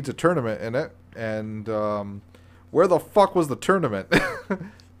Kombat needs a tournament in it, and where the fuck was the tournament?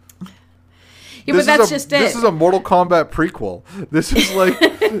 Yeah, but that's just it. This is a Mortal Kombat prequel. This is like,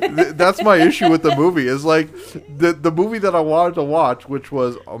 that's my issue with the movie. Is like, the movie that I wanted to watch, which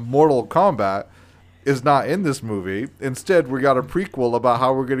was Mortal Kombat, is not in this movie. Instead, we got a prequel about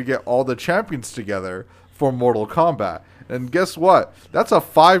how we're going to get all the champions together for Mortal Kombat. And guess what? That's a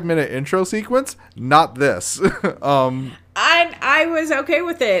 5-minute intro sequence, not this. I was okay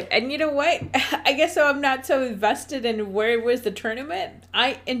with it. And you know what? I guess so I'm not so invested in where was the tournament.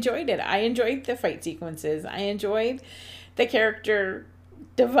 I enjoyed it. I enjoyed the fight sequences. I enjoyed the character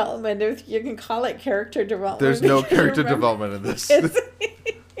development, if you can call it character development. There's no character development in this.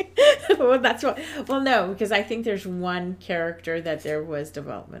 Well, that's what. Well, no, because I think there's one character that there was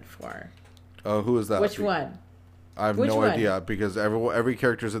development for. Oh, who is that? Which one? I have no idea, because every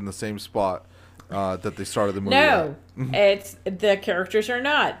character's in the same spot that they started the movie. No, it's the characters are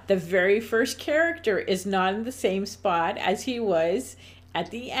not. The very first character is not in the same spot as he was at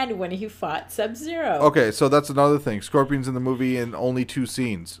the end when he fought Sub-Zero. Okay, so that's another thing. Scorpion's in the movie in only 2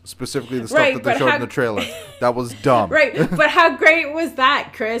 scenes, specifically the stuff that they showed in the trailer. That was dumb. Right, but how great was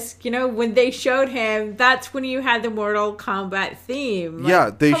that, Chris? You know, when they showed him, that's when you had the Mortal Kombat theme. Yeah,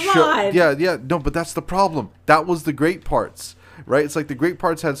 they showed. Yeah. No, but that's the problem. That was the great parts. Right? It's like the great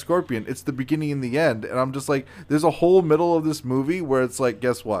parts had Scorpion. It's the beginning and the end. And I'm just like, there's a whole middle of this movie where it's like,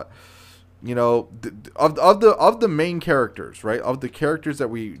 guess what? You know, of the main characters, right? Of the characters that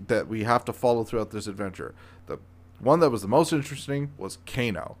we have to follow throughout this adventure, the one that was the most interesting was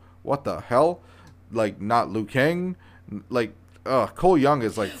Kano. What the hell? Like, not Liu Kang. Like, Cole Young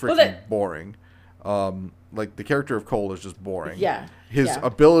is like freaking boring. Like, the character of Cole is just boring. Yeah. His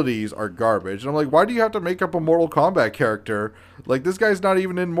abilities are garbage. And I'm like, why do you have to make up a Mortal Kombat character? Like, this guy's not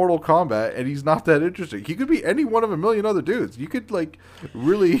even in Mortal Kombat, and he's not that interesting. He could be any one of a million other dudes. You could, like,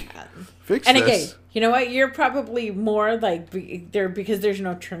 really fix this. And again, you know what? You're probably more like, because there's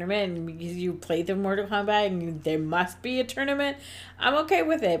no tournament, and because you play the Mortal Kombat, and there must be a tournament. I'm okay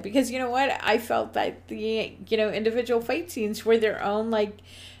with it, because you know what? I felt that the, individual fight scenes were their own, like,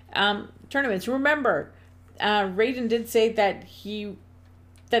 tournaments. Remember, Raiden did say that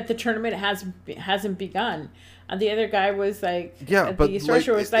the tournament hasn't begun. And the other guy was like, the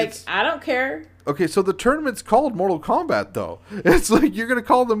sorcerer was like, I don't care. Okay, so the tournament's called Mortal Kombat, though. It's like, you're going to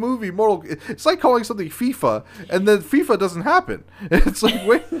call the movie Mortal... It's like calling something FIFA, and then FIFA doesn't happen. It's like,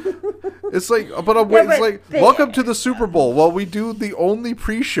 wait... It's like, welcome to the Super Bowl while we do the only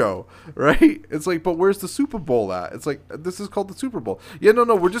pre-show, right? It's like, but where's the Super Bowl at? It's like, this is called the Super Bowl. Yeah,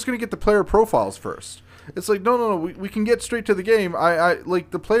 no, we're just going to get the player profiles first. It's like, no, we can get straight to the game. I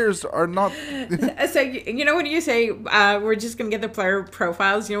like, the players are not... So, when you say, we're just going to get the player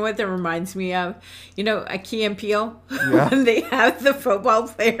profiles, you know what that reminds me of? A Key and Peele, when they have the football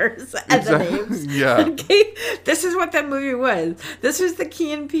players and the names. Yeah. Okay, this is what that movie was. This was the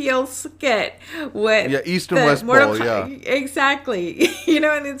Key and Peele skit with East and West Bowl, exactly.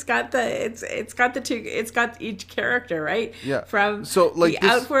 And it's got each character, right? Yeah. From like the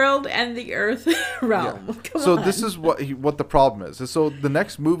Outworld and the Earth realm. Yeah. So this is what the problem is. So the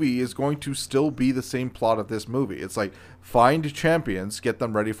next movie is going to still be the same plot of this movie. It's like, find champions, get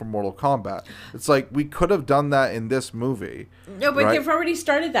them ready for Mortal Kombat. It's like, we could have done that in this movie. No, but they've already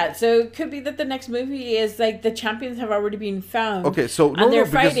started that. So it could be that the next movie is like the champions have already been found. Okay, so they're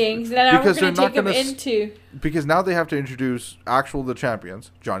fighting. So now we're going to take them into... Because now they have to introduce the champions,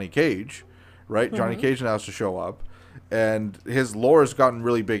 Johnny Cage, right? Mm-hmm. Johnny Cage now has to show up. And his lore has gotten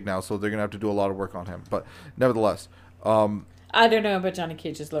really big now, so they're going to have to do a lot of work on him. But nevertheless... I don't know about Johnny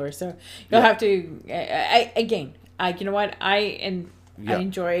Cage's lore, so you'll have to... You know what? I Yeah,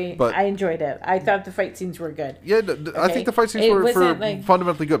 but I enjoyed it. I thought the fight scenes were good. yeah, I think the fight scenes were like,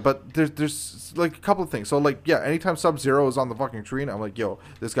 fundamentally good, but there's like a couple of things. So like, yeah, anytime Sub-Zero is on the fucking screen, I'm like, yo,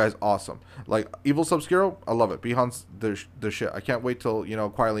 this guy's awesome. Like Evil Sub-Zero, I love it. Bihan's the shit. I can't wait till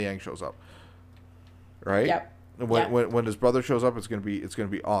Kuai Liang shows up. Right? Yep. When his brother shows up, it's gonna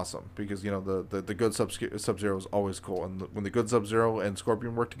be awesome, because the good Sub-Zero is always cool, and when the good Sub-Zero and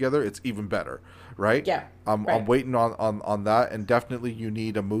Scorpion work together, it's even better, right? Yeah. I'm waiting on that, and definitely you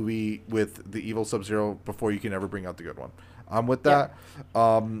need a movie with the evil Sub-Zero before you can ever bring out the good one. I'm with that.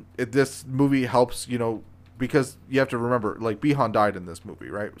 This movie helps, because you have to remember, like, Bihan died in this movie,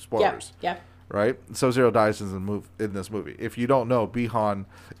 right? Spoilers. Yeah. Right? Sub-Zero dies in this movie. If you don't know, Bihan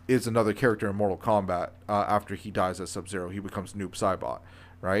is another character in Mortal Kombat. After he dies as Sub-Zero, he becomes Noob Saibot,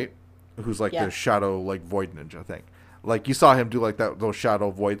 right? Who's like the shadow, like, void ninja thing. Like, you saw him do like those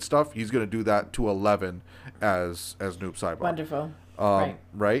shadow void stuff. He's gonna do that to 11 as Noob Saibot. Wonderful.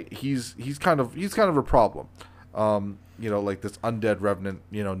 Right? He's kind of a problem. Like this undead revenant,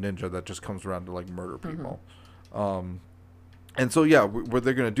 ninja that just comes around to like murder people. And so where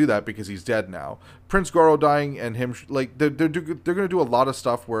they're gonna do that because he's dead now. Prince Goro dying and him they're gonna do a lot of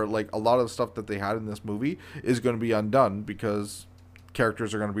stuff where like a lot of the stuff that they had in this movie is gonna be undone because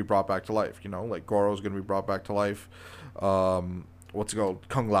characters are gonna be brought back to life. Like Goro's gonna be brought back to life. What's it called?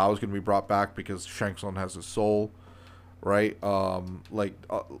 Kung Lao is gonna be brought back because Shang Tsung has his soul, right? Like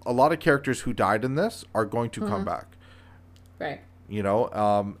a lot of characters who died in this are going to come back. Right.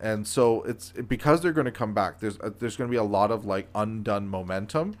 And so it's because they're going to come back. There's going to be a lot of like undone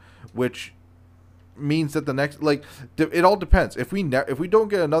momentum, which means that the next it all depends. If we don't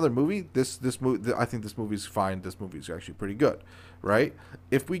get another movie, this movie, I think this movie's fine. This movie's actually pretty good, right?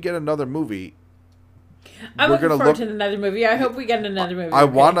 If we get another movie, I'm looking forward to another movie. I hope we get another movie. I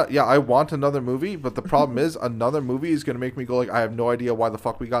want another movie, but the problem is another movie is going to make me go like, I have no idea why the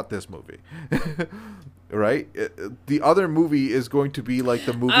fuck we got this movie. Right? The other movie is going to be like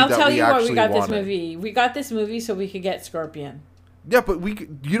the movie that we actually wanted. I'll tell you why we got this movie. We got this movie so we could get Scorpion. Yeah, but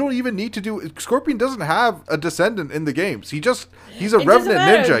you don't even need to do... Scorpion doesn't have a descendant in the games. He's a revenant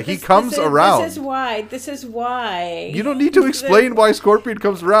ninja. He comes around. This is why. You don't need to explain why Scorpion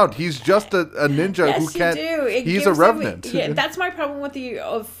comes around. He's just a ninja who can't... He's a revenant. That's my problem with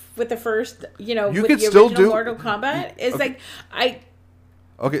the first, you with could the still original do Mortal Kombat. It's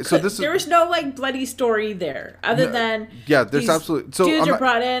Okay, so there was no like bloody story there, other than there's absolutely dudes are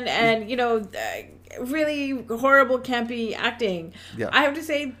brought in and really horrible campy acting. Yeah, I have to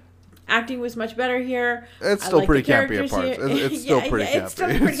say, acting was much better here. It's still pretty campy at parts. It's still pretty campy. It's still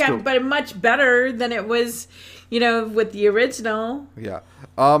pretty campy, but much better than it was, with the original. Yeah,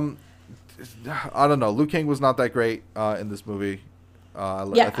 I don't know. Liu Kang was not that great in this movie. I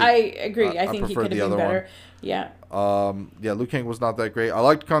agree. I think he could have been better. Yeah. Liu Kang was not that great. I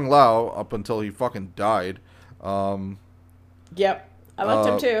liked Kung Lao up until he fucking died. Yep. I liked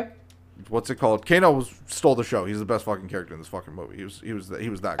him too. What's it called? Kano stole the show. He's the best fucking character in this fucking movie. He was that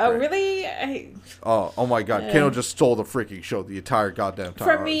great. Oh really? Oh my god. Kano just stole the freaking show the entire goddamn time.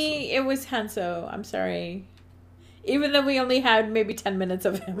 For me, it was Hanzo. I'm sorry. Even though we only had maybe 10 minutes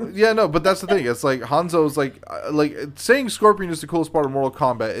of him. Yeah, no, but that's the thing. It's like Hanzo's like saying Scorpion is the coolest part of Mortal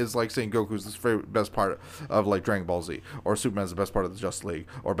Kombat is like saying Goku's the best part of like Dragon Ball Z, or Superman's the best part of the Justice League,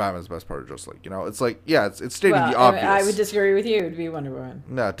 or Batman's the best part of Justice League. It's like it's stating the obvious. I would disagree with you. It would be Wonder Woman.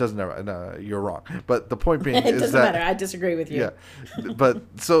 No, it doesn't. No, you're wrong. But the point being it is doesn't matter. I disagree with you. Yeah,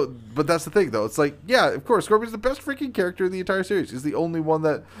 but that's the thing though. It's like of course Scorpion's the best freaking character in the entire series. He's the only one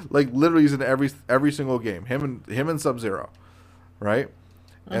that like literally is in every single game. Him and Sub-Zero. Right?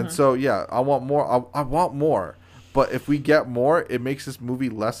 And so, I want more. I want more. But if we get more, it makes this movie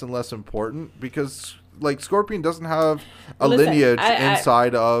less and less important because, like, Scorpion doesn't have a lineage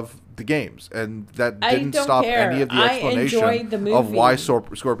inside of the games. And that didn't stop any of the explanation of why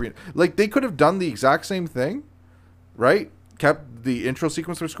Scorpion... Like, they could have done the exact same thing, right? Kept the intro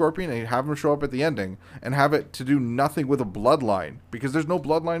sequence for Scorpion and have him show up at the ending and have it to do nothing with a bloodline because there's no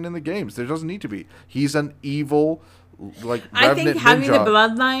bloodline in the games. There doesn't need to be. He's an evil... I think having the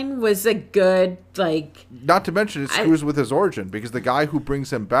bloodline was a good not to mention it screws with his origin because the guy who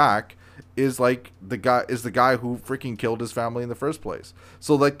brings him back is the guy who freaking killed his family in the first place.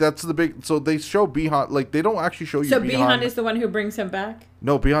 So that's the big. So they show Bihan they don't actually show you. So Bihan is the one who brings him back.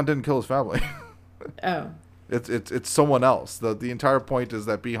 No, Bihan didn't kill his family. Oh. It's someone else. The entire point is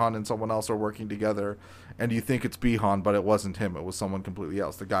that Bihan and someone else are working together, and you think it's Bihan, but it wasn't him. It was someone completely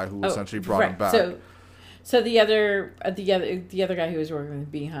else. The guy who essentially brought him back. So the other guy who was working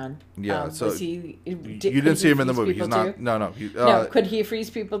with Bihan. Yeah. So you didn't see him in the movie. He's not. No. Could he freeze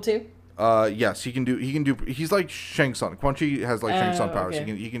people too? Yes, he can do. He's like Shang Tsung. Quan Chi has like Shang Tsung powers.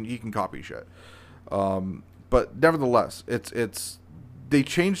 Okay. He can copy shit. But nevertheless, it's they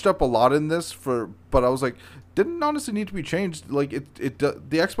changed up a lot in this but I was like, didn't honestly need to be changed. Like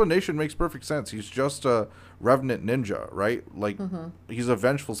the explanation makes perfect sense. He's just a revenant ninja, right? Like he's a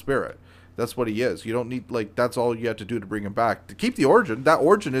vengeful spirit. That's what he is. You don't need like that's all you have to do to bring him back. To keep the origin, that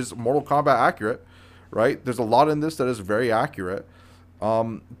origin is Mortal Kombat accurate, right? There's a lot in this that is very accurate.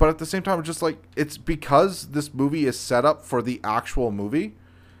 But at the same time, it's just like it's because this movie is set up for the actual movie.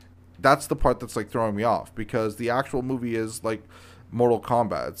 That's the part that's like throwing me off, because the actual movie is like Mortal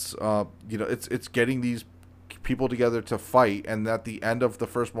Kombat. It's it's getting these people together to fight, and at the end of the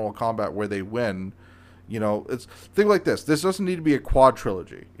first Mortal Kombat where they win, it's think like this. This doesn't need to be a quad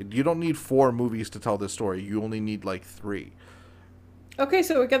trilogy. You don't need 4 movies to tell this story. You only need like 3. Okay,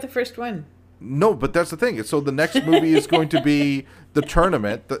 so we got the first one. No, but that's the thing. So the next movie is going to be the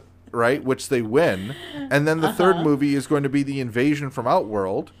tournament, right, which they win, and then the third movie is going to be the invasion from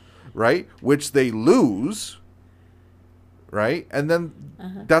Outworld, right, which they lose, right, and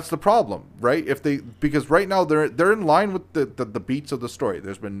then that's the problem, right? Because right now they're in line with the beats of the story.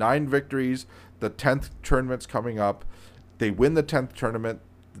 There's been 9 victories. The 10th tournament's coming up. They win the 10th tournament.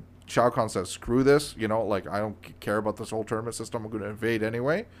 Shao Kahn says, "Screw this, like I don't care about this whole tournament system. I'm going to invade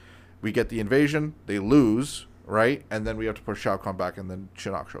anyway." We get the invasion, they lose, right? And then we have to push Shao Kahn back, and then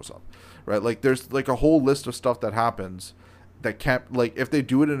Shinnok shows up, right? Like, there's, like, a whole list of stuff that happens that can't, like, if they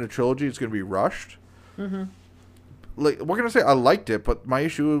do it in a trilogy, it's going to be rushed. Like, what can I say? I liked it, but my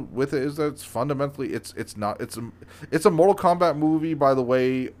issue with it is that it's fundamentally, it's a Mortal Kombat movie by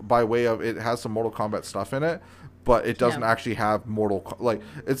way of it has some Mortal Kombat stuff in it, but it doesn't actually have the Mortal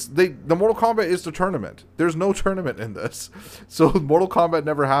Kombat is the tournament. There's no tournament in this. So Mortal Kombat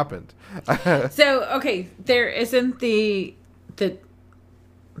never happened. So, okay, there isn't the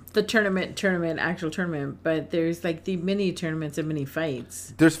actual tournament, but there's like the mini tournaments and mini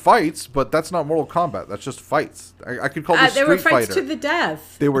fights. There's fights, but that's not Mortal Kombat. That's just fights. I could call this Street They were fights Fighter. to the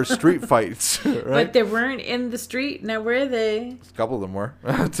death. They were street fights, right? But they weren't in the street. Now were they? A couple of them were.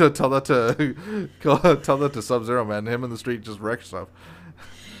 To tell that to Sub-Zero, man. Him in the street just wrecked stuff.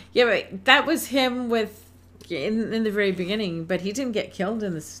 Yeah, but that was him in the very beginning, but he didn't get killed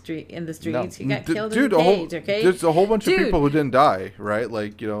in the street. In the streets, No. he got killed in the cage. Okay, there's a whole bunch of people who didn't die, right?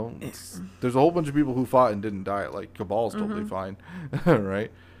 Like there's a whole bunch of people who fought and didn't die. Like Cabal's totally fine,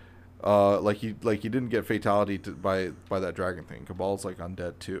 right? Like he didn't get fatality by that dragon thing. Cabal's like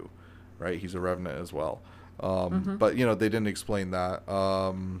undead too, right? He's a revenant as well. But they didn't explain that.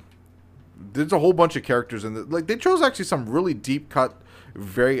 There's a whole bunch of characters in like they chose actually some really deep cut,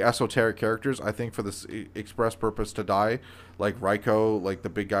 very esoteric characters, I think, for this express purpose to die. Like Raiko, like the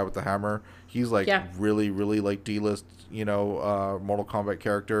big guy with the hammer. He's like really, really like D-list, Mortal Kombat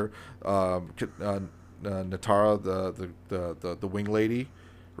character. Natara, the wing lady,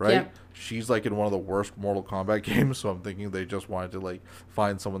 right? Yeah. She's like in one of the worst Mortal Kombat games, so I'm thinking they just wanted to like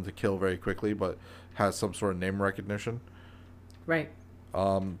find someone to kill very quickly, but has some sort of name recognition. Right.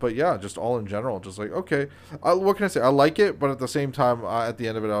 But yeah, just all in general, just like, okay, what can I say? I like it, but at the same time, at the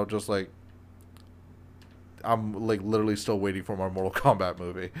end of it, I'll just like, I'm like literally still waiting for my Mortal Kombat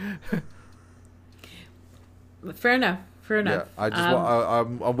movie. Fair enough. Yeah,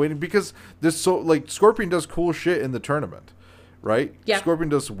 I'm waiting because this Scorpion does cool shit in the tournament, right? Yeah. Scorpion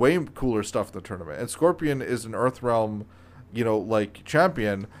does way cooler stuff in the tournament, and Scorpion is an Earthrealm, like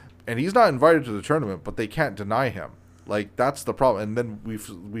champion, and he's not invited to the tournament, but they can't deny him. Like, that's the problem. And then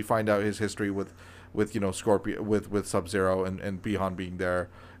we find out his history with Scorpion, with Sub-Zero and Bihan being there,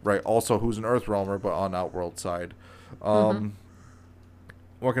 right? Also, who's an Earthrealmer, but on Outworld side. What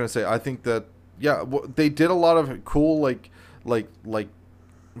can I say? I think that, they did a lot of cool, like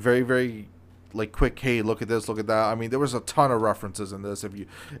very, very, like, quick, hey, look at this, look at that. I mean, there was a ton of references in this.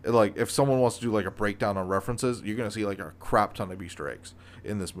 If someone wants to do, like, a breakdown on references, you're going to see, like, a crap ton of Easter eggs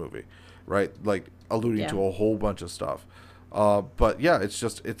in this movie. Right, like alluding to a whole bunch of stuff, but yeah, it's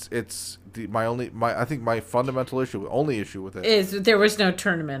just I think my fundamental only issue with it is there was no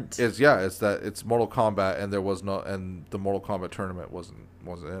tournament. Is that it's Mortal Kombat and the Mortal Kombat tournament wasn't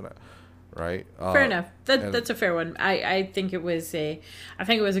in it, right? Fair enough. That's a fair one. I think it was a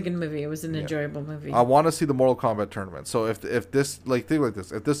good movie. It was an enjoyable movie. I want to see the Mortal Kombat tournament. So if this think like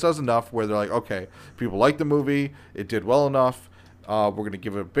this, if this does enough where they're like, okay, people like the movie, it did well enough. We're going to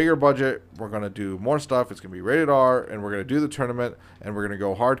give it a bigger budget. We're going to do more stuff. It's going to be rated R, and we're going to do the tournament, and we're going to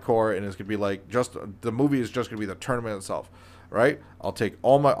go hardcore, and it's going to be like the movie is just going to be the tournament itself, right?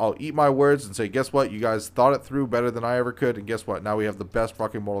 I'll eat my words and say, guess what? You guys thought it through better than I ever could, and guess what? Now we have the best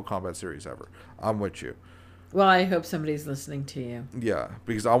fucking Mortal Kombat series ever. I'm with you. Well, I hope somebody's listening to you. Yeah,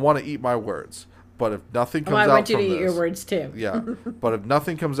 because I want to eat my words. But if nothing comes Well, I out want you from to this, eat your words too. yeah. But if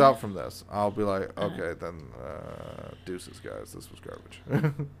nothing comes out from this, I'll be like, okay, then deuces, guys. This was garbage.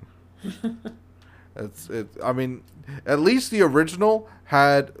 I mean, at least the original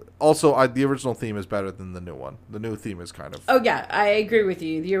had. Also, the original theme is better than the new one. The new theme is kind of. Oh yeah, I agree with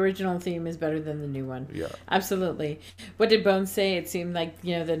you. The original theme is better than the new one. Yeah. Absolutely. What did Bones say? It seemed like,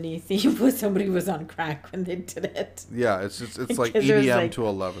 the new theme was somebody was on crack when they did it. Yeah, it's like 'Cause it was EDM like- to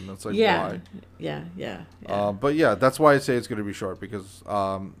 11. It's like Yeah. why. Yeah. But yeah, that's why I say it's going to be short because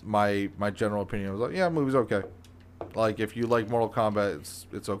my general opinion was like, yeah, movie's okay. Like if you like Mortal Kombat,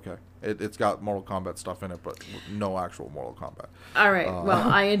 it's okay. It's got Mortal Kombat stuff in it, but no actual Mortal Kombat. All right. Well,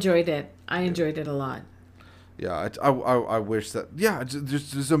 I enjoyed it. I enjoyed it a lot. Yeah, I wish that. Yeah,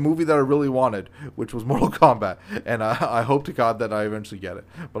 there's a movie that I really wanted, which was Mortal Kombat, and I hope to God that I eventually get it.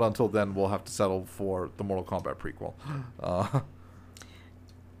 But until then, we'll have to settle for the Mortal Kombat prequel.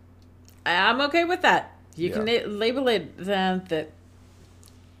 I'm okay with that. You Yeah. can label it that.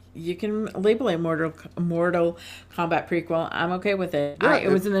 You can label it Mortal Kombat prequel. I'm okay with it. Yeah, It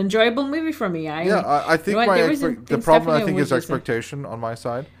was an enjoyable movie for me. I think you know what, there was the things problem I definitely think is was just expectation on my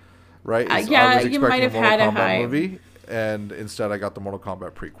side, right? Is yeah, I was you might expecting have a had Mortal a Kombat high movie, and instead I got the Mortal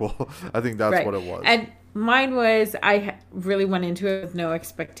Kombat prequel. I think that's what it was. And mine was really went into it with no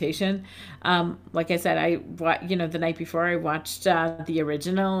expectation. Like I said, the night before I watched the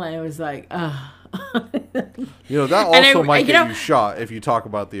original, and it was like, ugh. That also might get you shot if you talk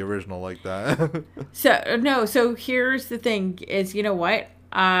about the original like that. So here's the thing: is you know what?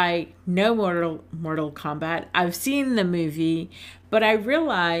 I know Mortal Kombat. I've seen the movie, but I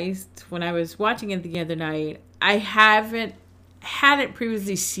realized when I was watching it the other night, I hadn't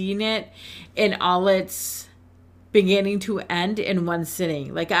previously seen it in all its beginning to end in one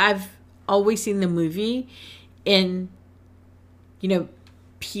sitting. Like I've always seen the movie in,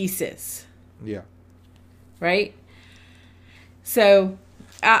 pieces. Yeah. Right? So,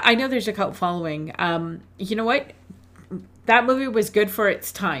 I know there's a cult following. You know what? That movie was good for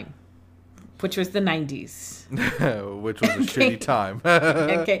its time, which was the 90s. Which was a shitty time.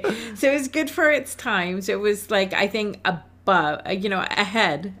 Okay. So it was good for its time. So it was like, I think, above,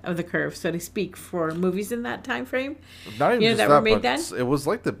 ahead of the curve, so to speak, for movies in that time frame. Not even just that that, were made but then? it was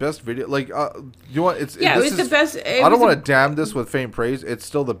like the best video. Like, you want It was the best. I don't want to damn this with faint praise. It's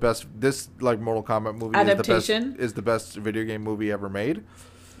still the best. This Mortal Kombat movie adaptation is the best video game movie ever made.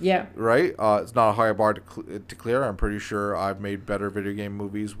 Yeah. Right. It's not a high bar to clear. I'm pretty sure I've made better video game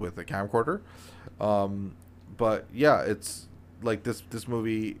movies with a camcorder. But yeah, it's like this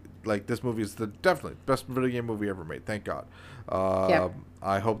movie. Like this movie is the definitely best video game movie ever made. Thank God.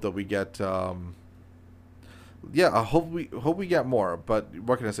 I hope that we get. I hope we get more. But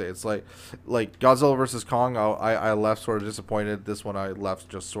what can I say? It's like Godzilla versus Kong. I left sort of disappointed. This one I left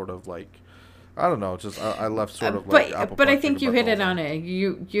just sort of like. I don't know. Just I left sort of like. But I think you hit it on it.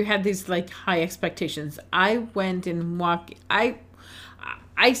 You had these like high expectations. I went and I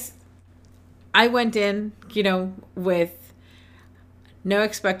went in, with no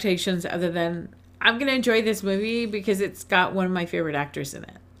expectations other than I'm gonna enjoy this movie because it's got one of my favorite actors in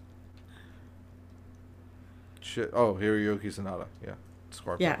it. Shit. Oh, Hiroyuki Sanada. Yeah,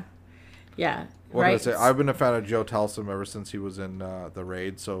 Scorpion. Yeah. What right. can I say? I've been a fan of Joe Talsum ever since he was in the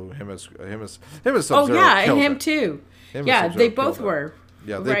Raid. So him as Sub-Zero. Oh yeah, and him it. too. Him yeah, as Sub-Zero they both killed were. it.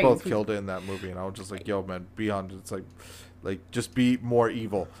 Yeah, they both killed it in that movie, and I was just like, "Yo, man, beyond it's like just be more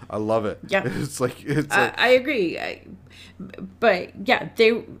evil." I love it. Yeah, it's like I agree, but yeah,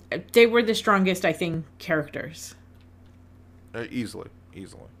 they were the strongest, I think, characters. Easily.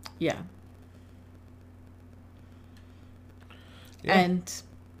 Yeah. Yeah. And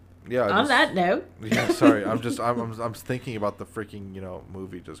yeah. On that note. Yeah. Sorry, I'm thinking about the freaking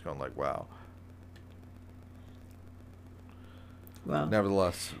movie, just going like, wow. Well.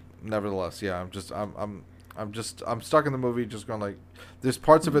 Nevertheless, yeah. I'm stuck in the movie, just going like, there's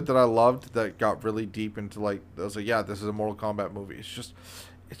parts of it that I loved that got really deep into like, I was like, yeah, this is a Mortal Kombat movie.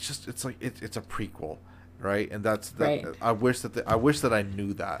 It's like it's a prequel, right? And that's that. Right. I wish that I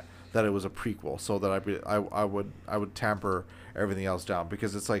knew that it was a prequel, so that I would tamper everything else down,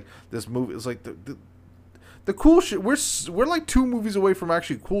 because it's like this movie is like the cool shit. We're like 2 movies away from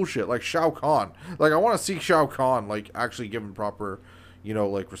actually cool shit, like Shao Kahn. Like I want to see Shao Kahn like actually given proper,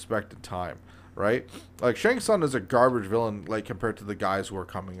 like respect and time, right? Like Shang Tsung is a garbage villain like compared to the guys who are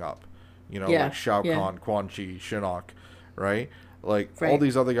coming up, like Shao Kahn, Quan Chi, Shinnok, right? Like all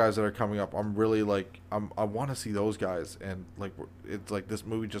these other guys that are coming up, I'm really like I want to see those guys, and like it's like this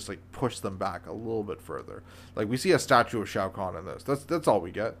movie just like pushed them back a little bit further. Like we see a statue of Shao Kahn in this. That's all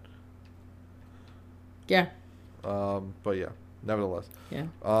we get. Yeah. But yeah, nevertheless. Yeah.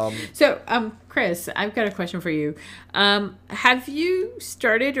 Um, So, Chris, I've got a question for you. Have you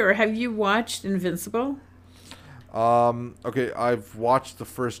started or have you watched Invincible? okay, I've watched the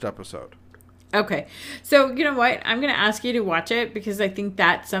first episode. Okay. So, you know what? I'm going to ask you to watch it because I think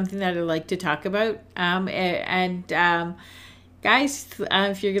that's something that I'd like to talk about. Guys,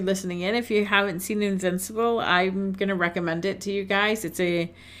 if you're listening in, if you haven't seen Invincible, I'm going to recommend it to you guys. It's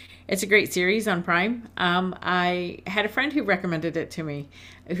a great series on Prime. I had a friend who recommended it to me,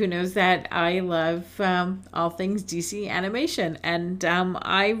 who knows that I love all things DC animation, and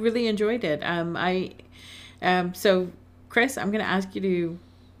I really enjoyed it. So, Chris, I'm going to ask you to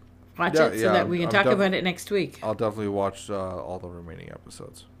watch it so that we can talk about it next week. I'll definitely watch all the remaining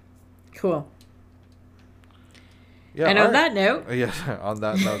episodes. Cool. Yeah, and on that note, yes, on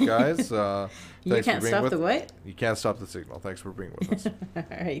that note, guys, you can't stop the what? You can't stop the signal. Thanks for being with us. All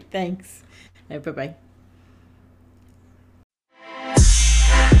right, thanks. Bye bye.